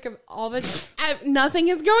so sick of all this. Nothing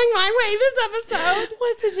is going my way this episode.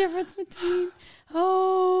 What's the difference between...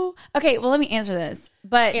 Oh, okay. Well, let me answer this.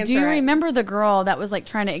 But do you remember the girl that was like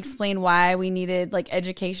trying to explain why we needed like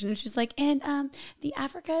education? And she's like, and the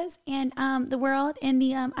Africas and the world and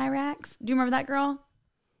the Iraqs. Do you remember that girl?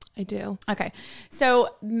 I do. Okay. So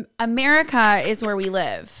America is where we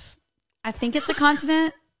live. I think it's a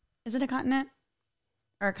continent. Is it a continent?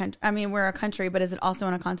 Or a country? I mean, we're a country, but is it also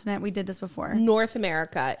on a continent? We did this before. North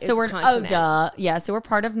America is so we're continent. Oh, duh. Yeah. So we're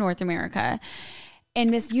part of North America.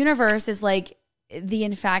 And Miss Universe is like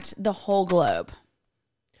the whole globe.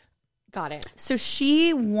 Got it. So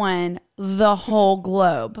she won the whole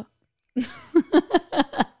globe.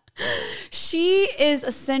 She is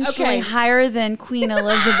essentially higher than Queen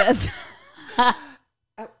Elizabeth. Hi,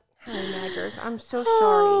 Naggers. I'm so sorry.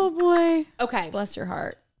 Oh, boy. Okay. Bless your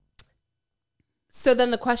heart. So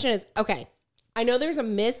then the question is, I know there's a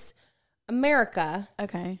Miss America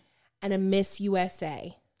and a Miss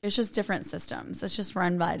USA. It's just different systems. It's just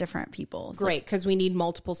run by different people. So great, because we need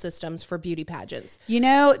multiple systems for beauty pageants. You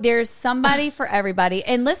know, there's somebody for everybody.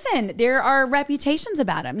 And listen, there are reputations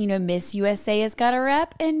about them. You know, Miss USA has got a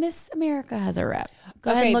rep and Miss America has a rep.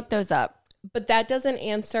 Go ahead and look those up. But that doesn't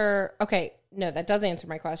answer... Okay, no, that does answer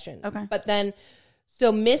my question. Okay. But then,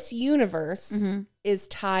 so Miss Universe is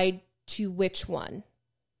tied to which one?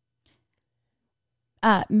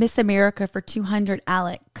 Miss America for 200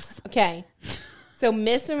 Alex. Okay. So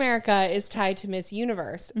Miss America is tied to Miss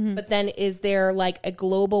Universe, but then is there like a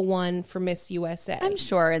global one for Miss USA? I'm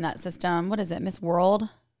sure in that system. What is it? Miss World?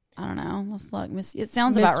 I don't know. Let's look. It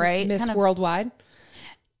sounds about right. Miss Worldwide?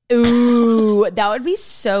 Ooh, that would be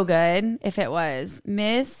so good if it was.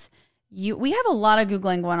 We have a lot of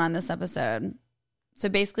Googling going on this episode. So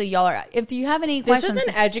basically y'all are, if you have any questions. This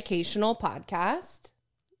is an educational podcast.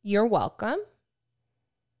 You're welcome.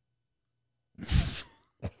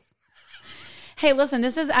 Hey, listen,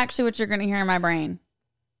 this is actually what you're going to hear in my brain.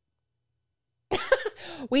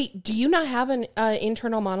 Wait, do you not have an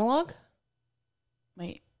internal monologue?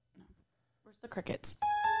 Wait, where's the crickets?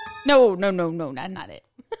 No, not it.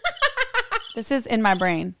 This is in my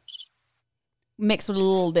brain. Mixed with a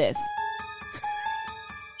little this.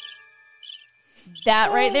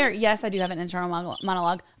 That right there. Yes, I do have an internal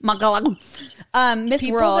monologue. Miss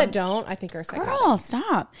People World. that don't, I think are psychotic. Girl,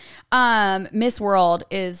 stop. Miss World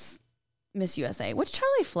is Miss USA, which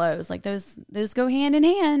totally flows. Like those go hand in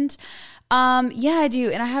hand. Yeah, I do.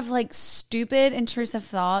 And I have like stupid intrusive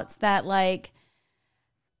thoughts that like,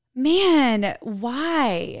 man,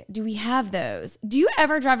 why do we have those? Do you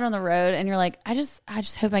ever drive down the road and you're like, I just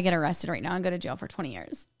hope I get arrested right now and go to jail for 20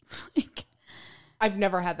 years? Like, I've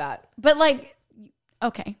never had that. But like,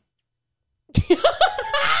 okay.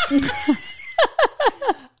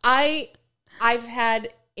 I've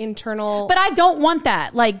had internal. But I don't want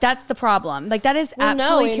that. Like, that's the problem. Like, that is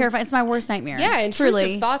absolutely and- terrifying. It's my worst nightmare. yeah, intrusive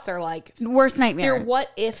truly. thoughts are like Worst nightmare. they're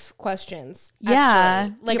what if questions. Yeah,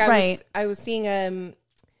 actually. Like you're right. I was seeing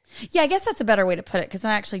Yeah, I guess that's a better way to put it because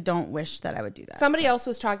I actually don't wish that I would do that. somebody else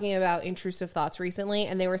was talking about intrusive thoughts recently,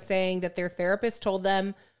 and they were saying that their therapist told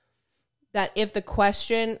them that if the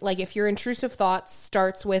question, like if your intrusive thoughts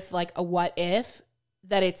starts with like a what if,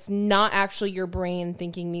 that it's not actually your brain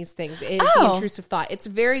thinking these things. It is the intrusive thought. It's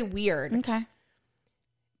very weird.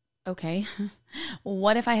 Okay.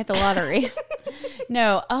 What if I hit the lottery?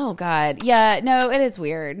 No. Oh God. Yeah. No, it is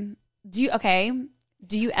weird. Do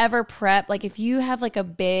you ever prep? Like if you have like a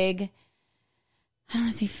big, I don't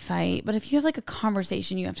want to say fight, but if you have like a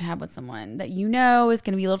conversation you have to have with someone that you know is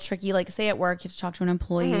going to be a little tricky, like say at work, you have to talk to an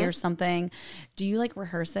employee or something. Do you like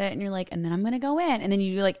rehearse it and you're like, and then I'm going to go in, and then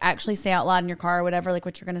you like actually say out loud in your car or whatever, like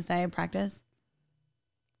what you're going to say in practice?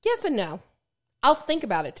 Yes and no. I'll think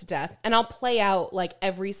about it to death, and I'll play out like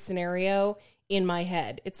every scenario in my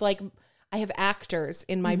head. It's like I have actors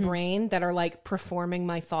in my brain that are like performing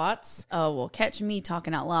my thoughts. Oh, well, catch me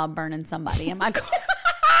talking out loud, burning somebody in my car.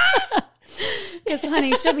 Because,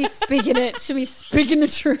 honey, she'll be speaking it. She'll be speaking the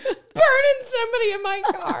truth. Burning somebody in my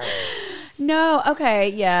car. No, okay,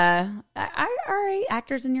 yeah. All right,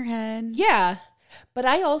 actors in your head. Yeah. But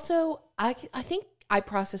I also, I think I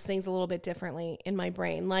process things a little bit differently in my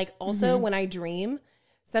brain. Like also when I dream,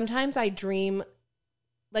 sometimes I dream,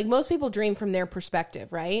 like most people dream from their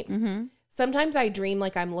perspective, right? Mm-hmm. Sometimes I dream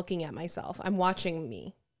like I'm looking at myself. I'm watching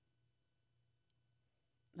me.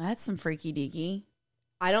 That's some freaky deaky.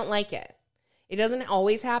 I don't like it. It doesn't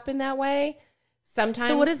always happen that way. Sometimes.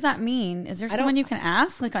 So what does that mean? Is there someone you can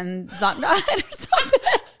ask, like on ZocDoc or something?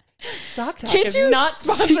 ZocDoc is not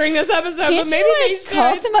sponsoring this episode, but maybe they should.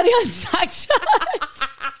 Call somebody on ZocDoc.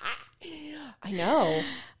 I know.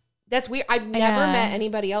 That's weird. I've never met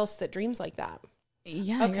anybody else that dreams like that.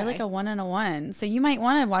 Yeah, Okay. you're like a 1 in a 1. So you might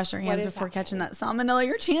want to wash your hands is before happening? catching that salmonella.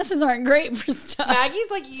 Your chances aren't great for stuff.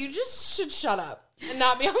 Maggie's like, you just should shut up and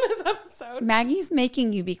not be on this episode. Maggie's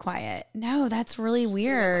making you be quiet. No, that's really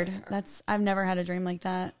weird. I've never had a dream like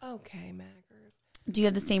that. Okay, Maggers. Do you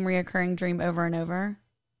have the same reoccurring dream over and over?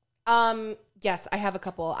 Yes, I have a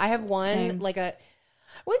couple. I have one Same. like I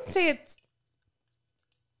wouldn't say it's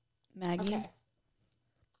Maggie? Okay.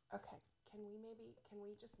 Can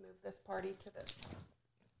we just move this party to this?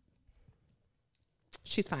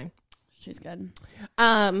 She's fine. She's good.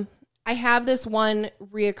 I have this one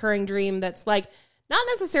reoccurring dream that's like not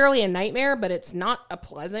necessarily a nightmare, but it's not a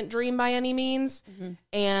pleasant dream by any means. Mm-hmm.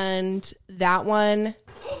 And that one,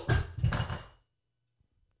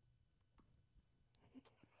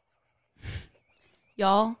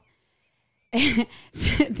 Y'all,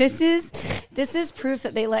 this is proof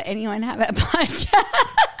that they let anyone have a podcast.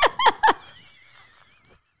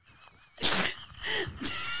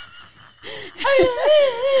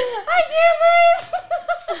 I can't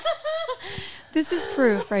breathe. This is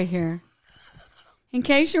proof right here. In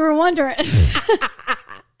case you were wondering.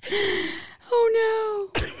 Oh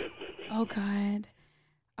no. Oh God.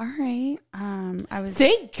 All right.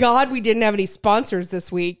 thank God we didn't have any sponsors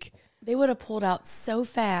this week. They would have pulled out so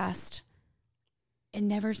fast and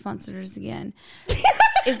never sponsored us again.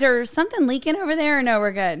 Is there something leaking over there or no,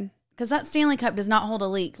 we're good? Because that Stanley Cup does not hold a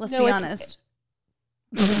leak. Let's be honest.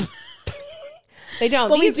 They don't.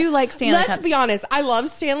 Well, we do like Stanley Cups. Let's be honest. I love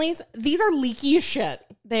Stanleys. These are leaky as shit.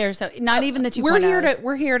 They are so, not even the 2.0s.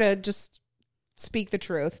 We're here to just speak the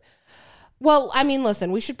truth. Well, I mean,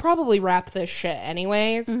 listen, we should probably wrap this shit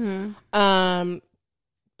anyways. Mm-hmm.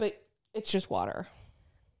 But it's just water.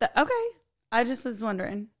 Okay. I just was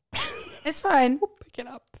wondering. It's fine. We'll pick it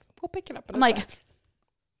up. I'm like, is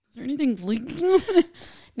there anything leaking?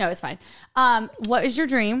 No, it's fine. What is your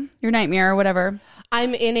dream? Your nightmare or whatever?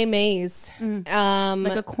 I'm in a maze.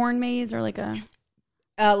 Like a corn maze or like a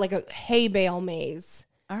hay bale maze.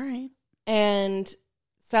 All right. And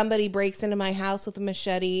somebody breaks into my house with a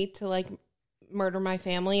machete to like murder my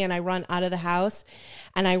family, and I run out of the house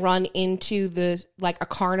and I run into a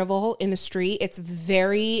carnival in the street. It's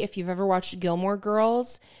very, if you've ever watched Gilmore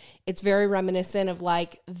Girls, it's very reminiscent of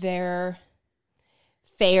like their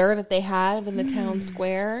fair that they have in the town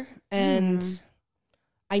square. And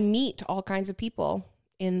I meet all kinds of people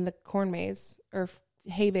in the corn maze or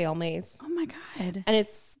hay bale maze. Oh my God. And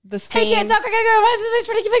it's the same. Hey, can't talk. I gotta go.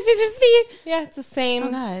 Yeah, it's the same.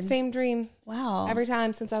 Oh God. Same dream. Wow. Every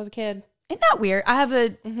time since I was a kid. Isn't that weird? I have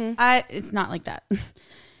it's not like that.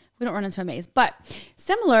 We don't run into a maze, but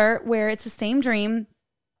similar where it's the same dream.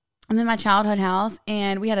 I'm in my childhood house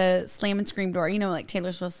and we had a slam and scream door. You know, like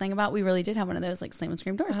Taylor Swift sang about, we really did have one of those like slam and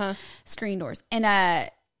scream doors, screen doors. And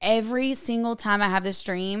every single time I have this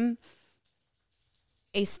dream,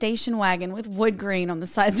 a station wagon with wood grain on the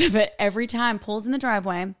sides of it every time pulls in the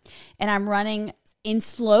driveway, and I'm running in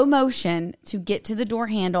slow motion to get to the door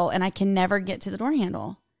handle, and I can never get to the door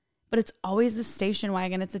handle. But it's always the station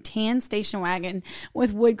wagon. It's a tan station wagon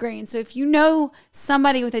with wood grain. So if you know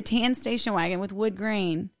somebody with a tan station wagon with wood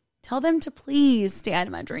grain, tell them to please stay out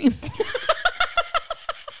of my dreams.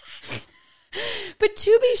 But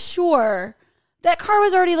to be sure, that car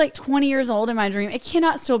was already like 20 years old in my dream. It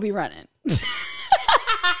cannot still be running.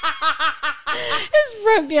 It's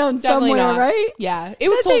broke down Definitely somewhere, not. right? Yeah. It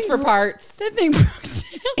was sold for parts. That thing broke down.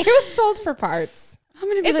 It was sold for parts. I'm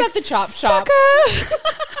gonna be It's like, at the chop shop.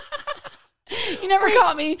 You never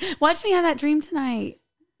caught me. Watch me have that dream tonight.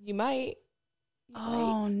 You might.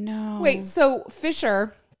 Oh, no. Wait, so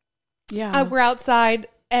Fisher, Yeah. we're outside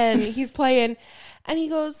and he's playing and he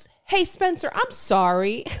goes, "Hey, Spencer, I'm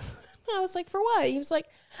sorry." I was like, "For what?" He was like,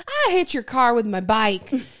 "I hit your car with my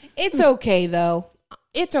bike. It's okay, though.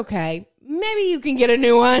 It's okay. Maybe you can get a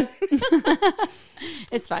new one."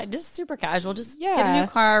 It's fine. Just super casual. Just Yeah. get a new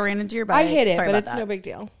car, ran into your bike. I hit it, Sorry but about it's that. no big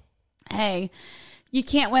deal. Hey, you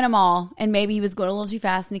can't win them all. And maybe he was going a little too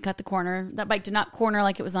fast and he cut the corner. That bike did not corner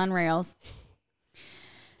like it was on rails.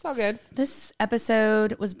 It's all good. This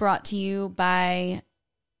episode was brought to you by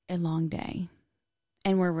A Long Day.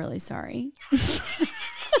 And we're really sorry.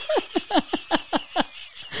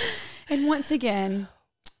 And once again,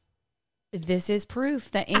 this is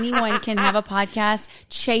proof that anyone can have a podcast,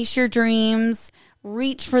 chase your dreams,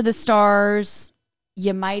 reach for the stars.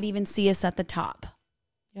 You might even see us at the top.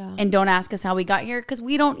 Yeah. And don't ask us how we got here because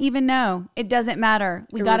we don't even know. It doesn't matter.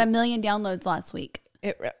 We got 1 million downloads last week.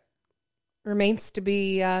 It remains to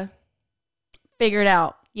be, Figured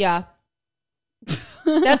out. yeah.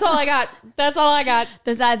 That's all I got. That's all I got.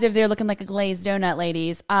 Those eyes over there looking like a glazed donut,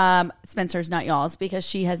 ladies. Spencer's not y'all's because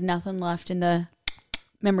she has nothing left in the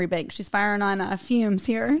memory bank. She's firing on fumes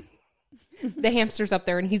here. The hamster's up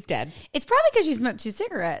there and he's dead. It's probably because you smoked 2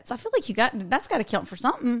 cigarettes. I feel like that's got to count for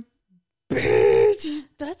something. Bitch,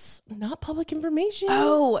 that's not public information.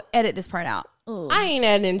 Oh, edit this part out. Ugh. I ain't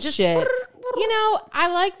editing shit. You know, I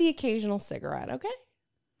like the occasional cigarette, okay?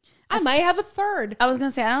 I might have a third. I was going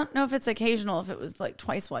to say, I don't know if it's occasional, if it was like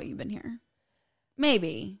twice while you've been here.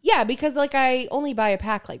 Maybe. Yeah, because like I only buy a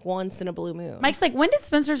pack like once in a blue moon. Mike's like, when did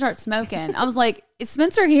Spencer start smoking? I was like, is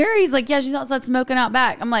Spencer here? He's like, yeah, she's outside smoking out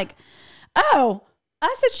back. I'm like, oh,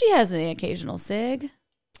 I said she has the occasional cig.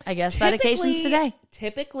 I guess that occasion's today.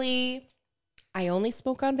 Typically, I only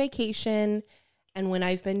smoke on vacation and when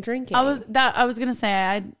I've been drinking. I was gonna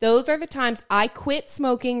say those are the times I quit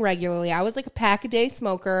smoking regularly. I was like a pack a day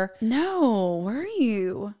smoker. no, were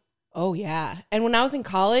you? Oh yeah. And when I was in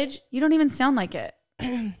college, You don't even sound like it.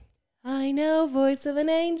 I know, voice of an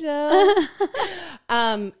angel.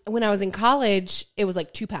 When I was in college, it was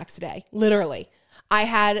like 2 packs a day, literally. I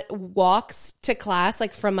had walks to class,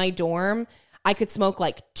 like from my dorm. I could smoke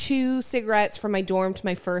like 2 cigarettes from my dorm to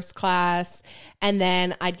my first class. And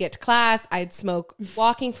then I'd get to class. I'd smoke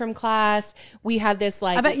walking from class. We had this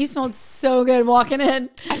like... I bet you smelled so good walking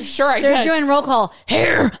in. I'm sure I They're did. doing roll call.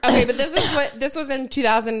 Here. Okay, but this was in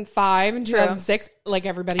 2005 and 2006. Like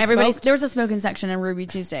everybody smoked. There was a smoking section in Ruby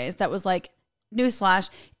Tuesdays that was like,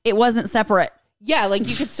 newsflash, it wasn't separate. Yeah, like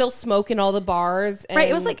you could still smoke in all the bars. And, Right,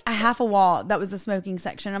 it was like a half a wall that was the smoking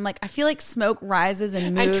section. I'm like, I feel like smoke rises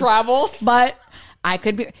and moves. and travels. But I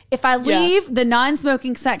could be, if I leave the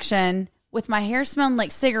non-smoking section with my hair smelling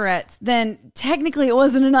like cigarettes, then technically it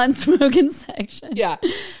wasn't a non-smoking section. Yeah.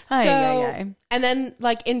 Ay, So, ay, ay. and then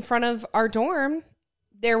like in front of our dorm,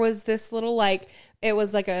 there was this little like, it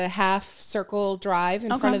was like a half circle drive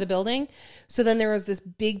in front of the building. So then there was this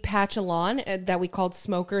big patch of lawn that we called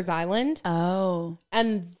Smokers Island. Oh.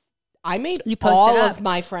 And I made You posted all up. of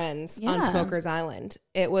my friends on Yeah. Smokers Island.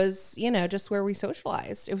 It was, just where we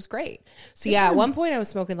socialized. It was great. So at one point I was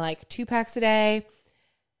smoking like 2 packs a day.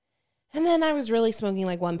 And then I was really smoking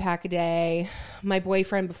like 1 pack a day. My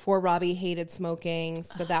boyfriend before Robbie hated smoking.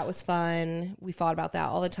 So that was fun. We fought about that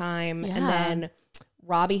all the time. Yeah. And then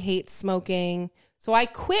Robbie hates smoking. So I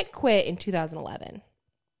quit in 2011.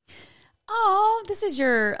 Oh, this is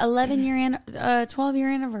your 12-year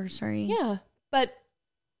anniversary. Yeah. But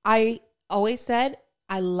I always said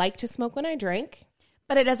I like to smoke when I drink.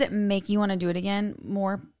 But it doesn't make you want to do it again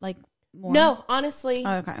more? No, honestly.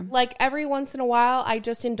 Oh, okay. Like every once in a while, I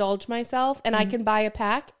just indulge myself and I can buy a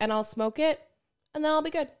pack and I'll smoke it and then I'll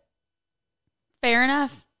be good. Fair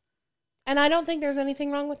enough. And I don't think there's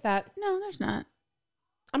anything wrong with that. No, there's not.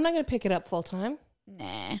 I'm not going to pick it up full time.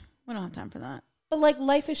 Nah, we don't have time for that. But like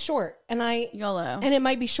life is short and YOLO. And it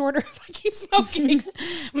might be shorter if I keep smoking.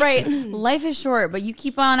 Right. Life is short, but you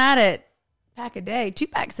keep on at it. Pack a day, 2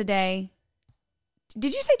 packs a day.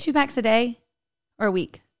 Did you say 2 packs a day or a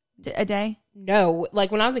week? A day? No,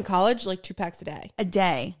 like when I was in college, like 2 packs a day. A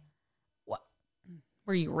day. What?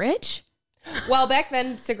 Were you rich? Well, back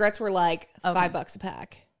then cigarettes were like $5 a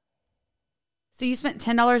pack. So you spent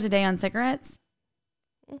 $10 a day on cigarettes?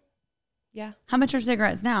 Yeah. How much are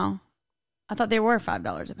cigarettes now? I thought they were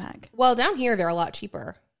 $5 a pack. Well, down here they're a lot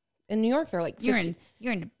cheaper. In New York, they're like $15.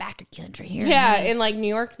 You're in the back of country here. Yeah, in like New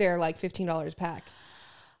York, they're like $15 a pack.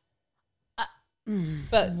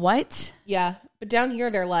 But what? Yeah, but down here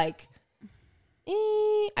they're like,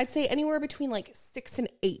 I'd say anywhere between like $6 and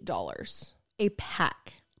 $8 a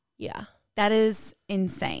pack. Yeah, that is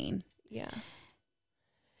insane. Yeah.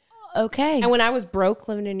 Okay. And when I was broke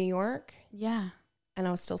living in New York, yeah, and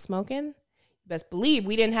I was still smoking, you best believe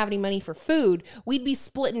we didn't have any money for food. We'd be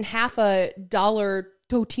splitting half $1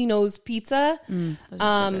 Totino's pizza,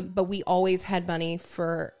 but we always had money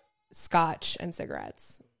for scotch and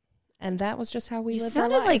cigarettes, and that was just how we lived our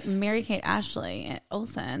life. You sounded like Mary-Kate Ashley and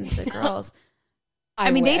Olsen, the girls.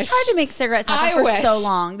 I mean, wish. they tried to make cigarettes happen for wish. so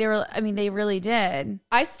long. They were, they really did.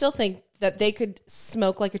 I still think that they could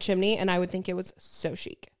smoke like a chimney, and I would think it was so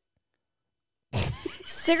chic.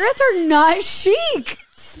 Cigarettes are not chic,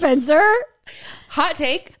 Spencer. Hot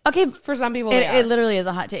take. Okay, for some people, it literally is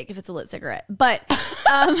a hot take if it's a lit cigarette. But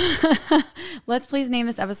let's please name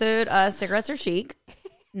this episode "Cigarettes Are Chic."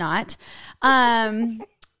 Not.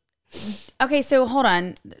 Okay, so hold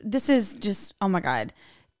on. This is just, oh my God.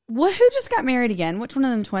 Who just got married again? Which one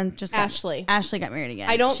of them twins just got? Ashley. Ashley got married again.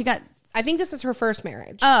 I think this is her first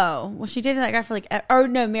marriage. Oh, well, she dated that guy for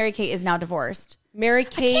no, Mary-Kate is now divorced.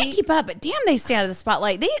 Mary-Kate. I can't keep up, but damn, they stay out of the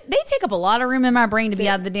spotlight. They take up a lot of room in my brain to be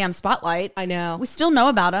out of the damn spotlight. I know. We still know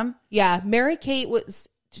about them. Yeah, Mary-Kate was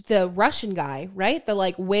the Russian guy, right? The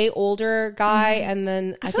like way older guy, and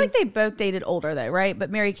then I feel like they both dated older though, right? But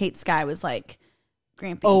Mary-Kate's guy was like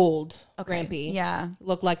grampy. Old. Okay. Grampy. Yeah.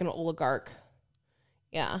 Looked like an oligarch.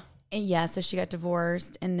 Yeah. And yeah, so she got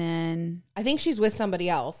divorced, and then I think she's with somebody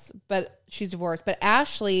else, but she's divorced. But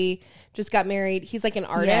Ashley just got married. He's like an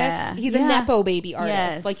artist. Yeah. He's a Nepo baby artist.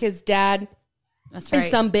 Yes. Like his dad that's right.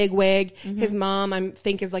 is some big wig. His mom, I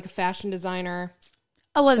think, is like a fashion designer.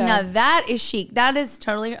 Oh, well, So- now that is chic. That is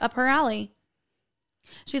totally up her alley.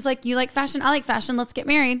 She's like, you like fashion? I like fashion. Let's get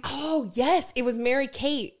married. Oh, yes. It was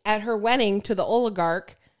Mary-Kate at her wedding to the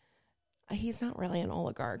oligarch. He's not really an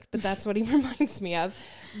oligarch, but that's what he reminds me of.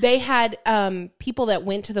 They had people that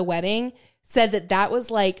went to the wedding said that was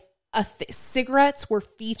like cigarettes were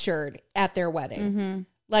featured at their wedding.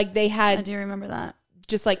 Like they I had do remember that.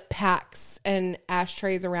 just like packs and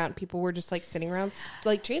ashtrays around. People were just like sitting around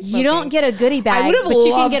like chain smoking. You don't get a goodie bag. I would have but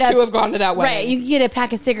you loved can get to have gone to that wedding. Right, you can get a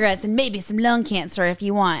pack of cigarettes and maybe some lung cancer if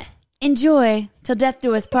you want. Enjoy till death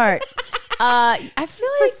do us part. I feel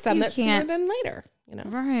For like some you that's sooner can't. than later, you know.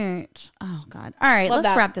 Right. Oh God. All right, Love let's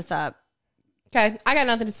that. wrap this up. Okay, I got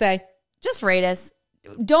nothing to say. Just rate us.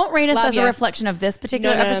 Don't rate us Love as ya. a reflection of this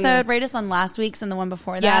particular No. episode. Rate us on last week's and the one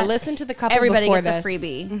before that. Yeah, listen to the couple Everybody before gets this. a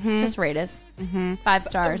freebie. Just rate us. 5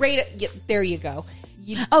 stars. Rate it. Yeah, there you go.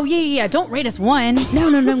 Oh, yeah. Don't rate us 1.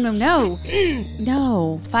 No.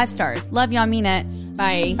 No. 5 stars. Love y'all. Mean it.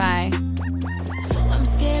 Bye. Bye. I'm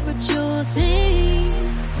scared what you'll think.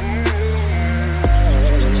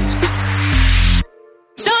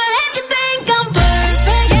 So I let you think I'm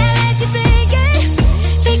perfect. Yeah, let you think it.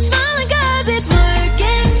 Fake smiling 'cause it's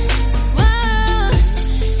working. Whoa.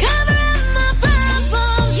 Cover up my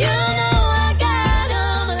problems. You know I got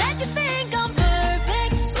 'em. Let you think I'm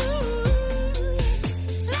perfect. Ooh.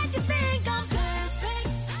 Let you think I'm perfect.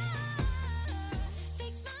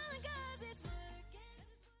 Fake smiling 'cause it's working.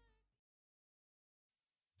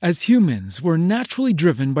 As humans, we're naturally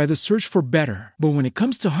driven by the search for better. But when it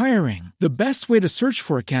comes to hiring, the best way to search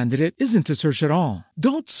for a candidate isn't to search at all.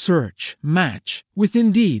 Don't search, match with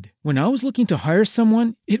Indeed. When I was looking to hire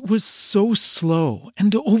someone, it was so slow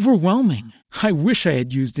and overwhelming. I wish I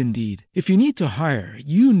had used Indeed. If you need to hire,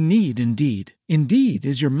 you need Indeed. Indeed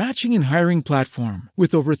is your matching and hiring platform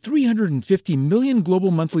with over 350 million global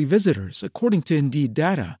monthly visitors, according to Indeed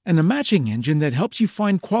data, and a matching engine that helps you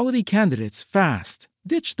find quality candidates fast.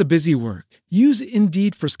 Ditch the busy work. Use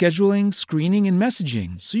Indeed for scheduling, screening, and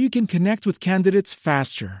messaging so you can connect with candidates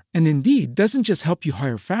faster. And Indeed doesn't just help you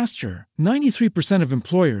hire faster. 93% of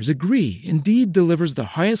employers agree Indeed delivers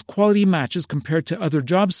the highest quality matches compared to other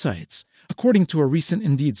job sites. according to a recent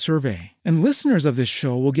Indeed survey. And listeners of this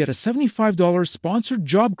show will get a $75 sponsored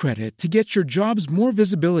job credit to get your jobs more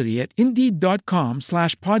visibility at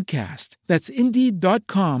Indeed.com/podcast. That's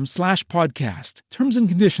Indeed.com/podcast. Terms and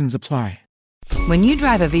conditions apply. When you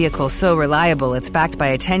drive a vehicle so reliable it's backed by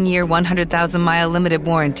a 10-year, 100,000-mile limited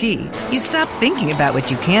warranty, you stop thinking about what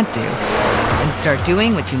you can't do and start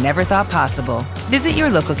doing what you never thought possible. Visit your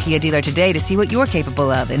local Kia dealer today to see what you're capable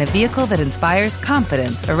of in a vehicle that inspires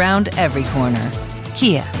confidence around every corner.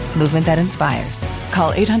 Kia, movement that inspires.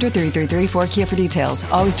 Call 800-333-4KIA for details.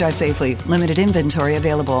 Always drive safely. Limited inventory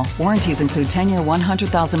available. Warranties include 10-year,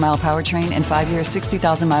 100,000-mile powertrain and 5-year,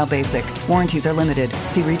 60,000-mile basic. Warranties are limited.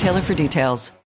 See retailer for details.